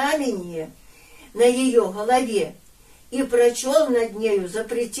крестное знамение на ее голове и прочел над нею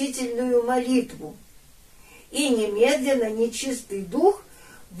запретительную молитву. И немедленно нечистый дух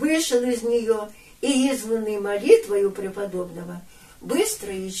вышел из нее, и, изгнанный молитвою преподобного,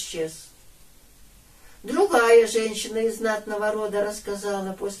 быстро исчез. Другая женщина из знатного рода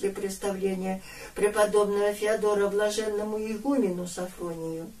рассказала после представления преподобного Феодора блаженному игумену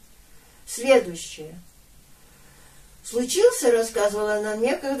Сафронию следующее. «Случился, — рассказывала она, —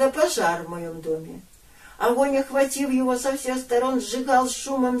 некогда пожар в моем доме. Огонь, охватив его со всех сторон, сжигал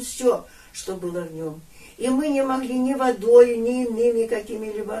шумом все, что было в нем. И мы не могли ни водой, ни иными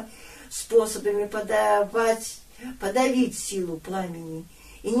какими-либо способами подавить силу пламени.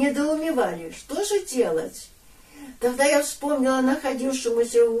 И недоумевали, что же делать. Тогда я вспомнила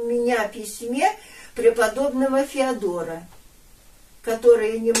находившемуся у меня письме преподобного Феодора,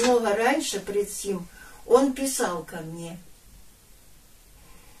 которое немного раньше пред сим он писал ко мне.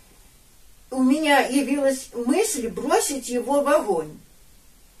 У меня явилась мысль бросить его в огонь.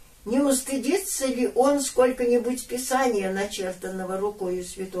 Не устыдится ли он сколько-нибудь писания, начертанного рукою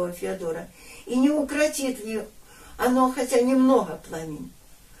святого Феодора, и не укротит ли оно хотя немного пламень?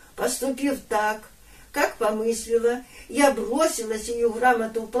 Поступив так, как помыслила, я бросила сию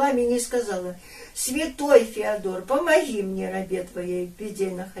грамоту в пламени и сказала: «Святой Феодор, помоги мне, рабе твоей, в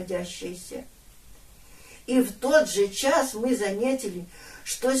беде находящейся». И в тот же час мы заметили,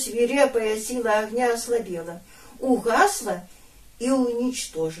 что свирепая сила огня ослабела, угасла и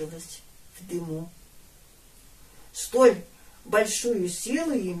уничтожилась в дыму. Столь большую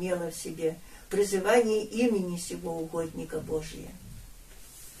силу имела в себе призывание имени сего угодника Божия.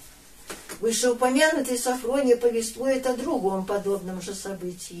 Вышеупомянутый Сафроний повествует о другом подобном же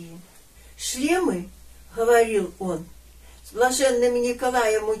событии. «Шли мы, — говорил он, — с блаженным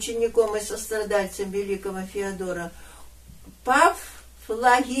Николаем, учеником и сострадальцем великого Феодора,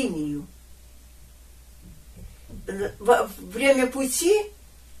 Павфлагинию. Во время пути,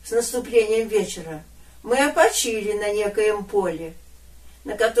 с наступлением вечера, мы опочили на некоем поле,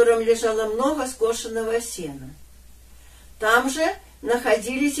 на котором лежало много скошенного сена. Там же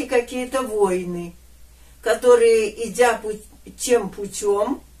находились и какие-то воины, которые, идя тем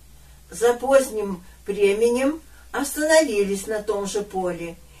путем, за поздним временем остановились на том же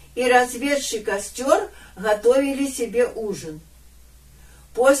поле и, разведши костер, готовили себе ужин.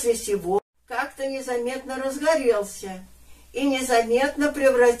 После сего как-то незаметно разгорелся и незаметно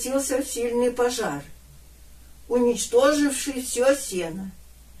превратился в сильный пожар, уничтоживший все сено.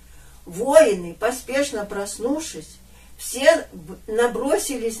 Воины, поспешно проснувшись, все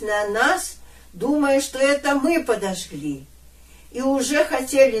набросились на нас, думая, что это мы подожгли, и уже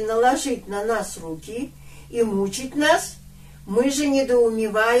хотели наложить на нас руки и мучить нас. Мы же,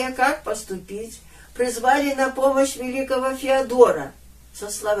 недоумевая, как поступить, призвали на помощь великого Феодора со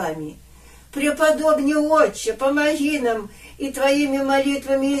словами: «Преподобный отче, помоги нам и твоими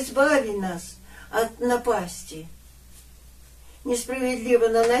молитвами избави нас от напасти, несправедливо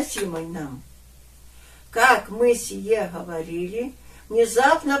наносимой нам». Как мы сие говорили,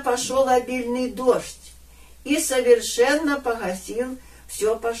 внезапно пошел обильный дождь и совершенно погасил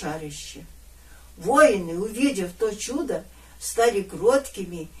все пожарище. Воины, увидев то чудо, стали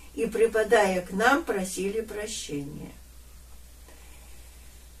кроткими и, припадая к нам, просили прощения.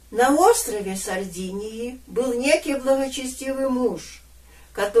 На острове Сардинии был некий благочестивый муж,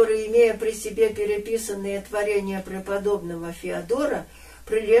 который, имея при себе переписанные творения преподобного Феодора,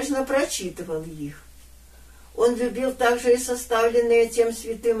 прилежно прочитывал их. Он любил также и составленные тем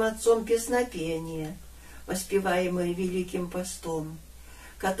святым отцом песнопения, воспеваемые Великим постом,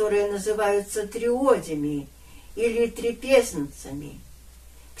 которые называются триодями или трепезницами.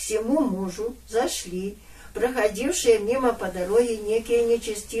 К сему мужу зашли проходившие мимо по дороге некие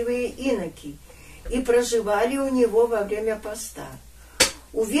нечестивые иноки и проживали у него во время поста.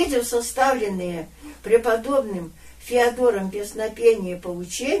 Увидев составленные преподобным Феодором песнопения и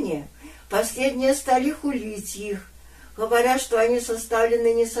поучения, последние стали хулить их, говоря, что они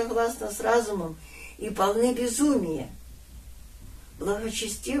составлены не согласно с разумом и полны безумия.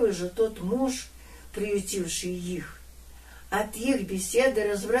 Благочестивый же тот муж, приютивший их, от их беседы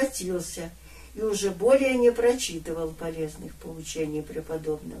развратился и уже более не прочитывал полезных поучений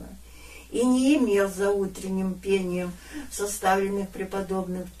преподобного и не имел за утренним пением составленных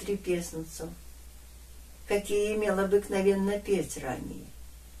преподобных трепезницев, какие имел обыкновенно петь ранее.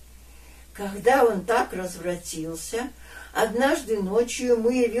 Когда он так развратился, однажды ночью ему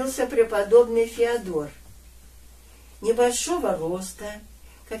явился преподобный Феодор, небольшого роста,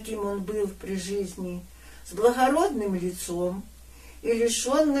 каким он был при жизни, с благородным лицом и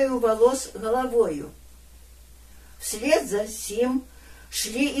лишенную волос головою. Вслед за сим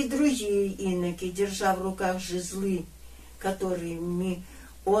шли и другие иноки, держа в руках жезлы, которыми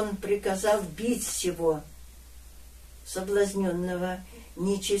он приказал бить сего соблазненного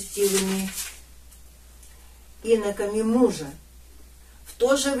нечестивыми иноками мужа. В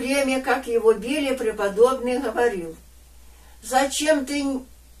то же время, как его били, преподобный говорил: «Зачем ты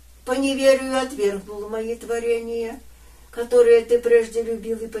по неверию отвергнул мои творения, которые ты прежде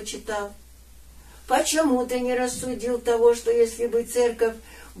любил и почитал? Почему ты не рассудил того, что если бы Церковь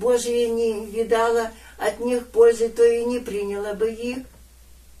Божия не видала от них пользы, то и не приняла бы их?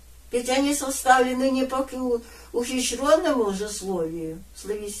 Ведь они составлены не по ухищренному лжесловию,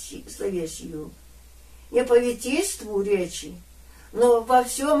 словесию, не по витийству речи, но во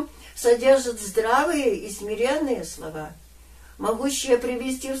всем содержат здравые и смиренные слова, могущие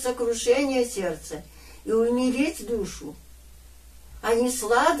привести в сокрушение сердца и умилить душу. Они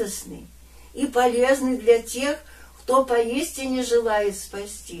сладостны и полезны для тех, кто поистине желает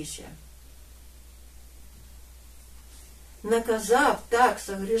спастися». Наказав так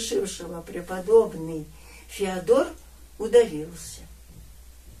согрешившего, преподобный Феодор удалился.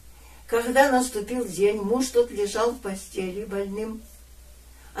 Когда наступил день, муж тот лежал в постели больным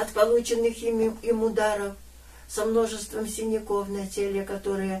от полученных им ударов, со множеством синяков на теле,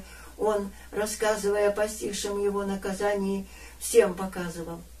 которые он, рассказывая о постигшем его наказании, всем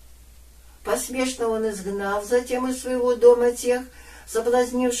показывал. Посмешно он изгнал затем из своего дома тех,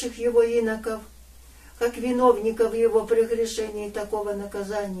 соблазнивших его иноков, как виновников его прегрешений такого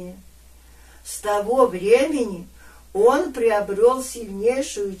наказания. С того времени он приобрел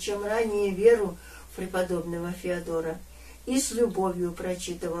сильнейшую, чем ранее, веру в преподобного Феодора и с любовью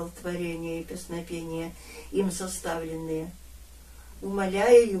прочитывал творения и песнопения, им составленные,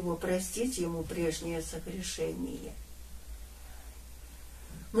 умоляя его простить ему прежнее согрешение.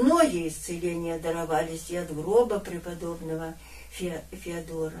 Многие исцеления даровались и от гроба преподобного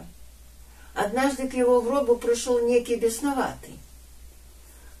Феодора. Однажды к его гробу пришел некий бесноватый.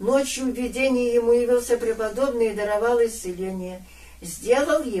 Ночью в видении ему явился преподобный и даровал исцеление,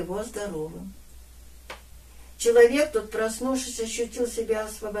 сделал его здоровым. Человек тот, проснувшись, ощутил себя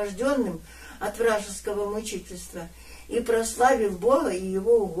освобожденным от вражеского мучительства и прославил Бога и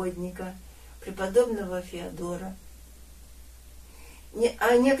его угодника, преподобного Феодора.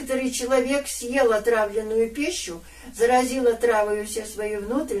 А некоторый человек съел отравленную пищу, заразил отравою все свои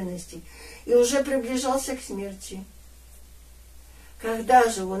внутренности и уже приближался к смерти. Когда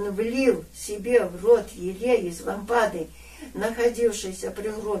же он влил себе в рот елей из лампады, находившейся при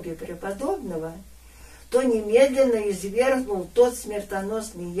гробе преподобного, то немедленно извергнул тот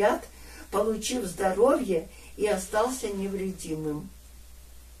смертоносный яд, получив здоровье и остался невредимым.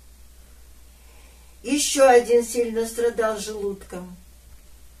 Еще один сильно страдал желудком.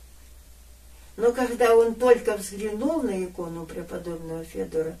 Но когда он только взглянул на икону преподобного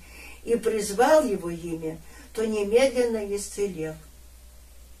Феодора и призвал его имя, то немедленно исцелел.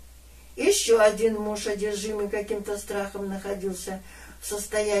 Еще один муж, одержимый каким-то страхом, находился в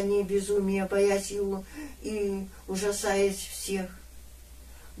состоянии безумия, боясь его и ужасаясь всех.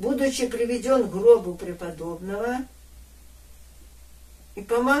 Будучи приведен к гробу преподобного и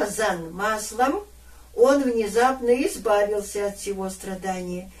помазан маслом, он внезапно избавился от всего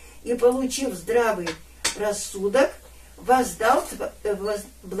страдания и, получив здравый рассудок, воздал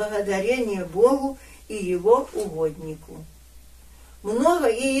благодарение Богу и его угоднику. Много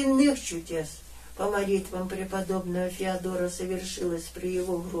и иных чудес по молитвам преподобного Феодора совершилось при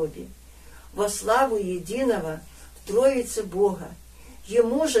его гробе. Во славу единого в Троице Бога.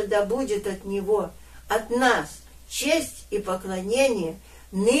 Ему же да будет от него, от нас, честь и поклонение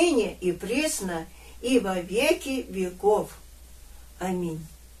ныне и присно и во веки веков. Аминь.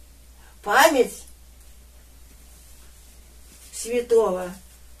 Память святого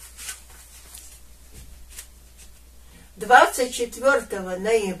 24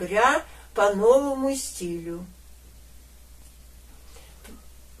 ноября по новому стилю.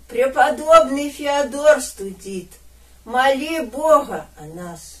 Преподобный Феодор Студит, моли Бога о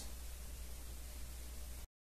нас.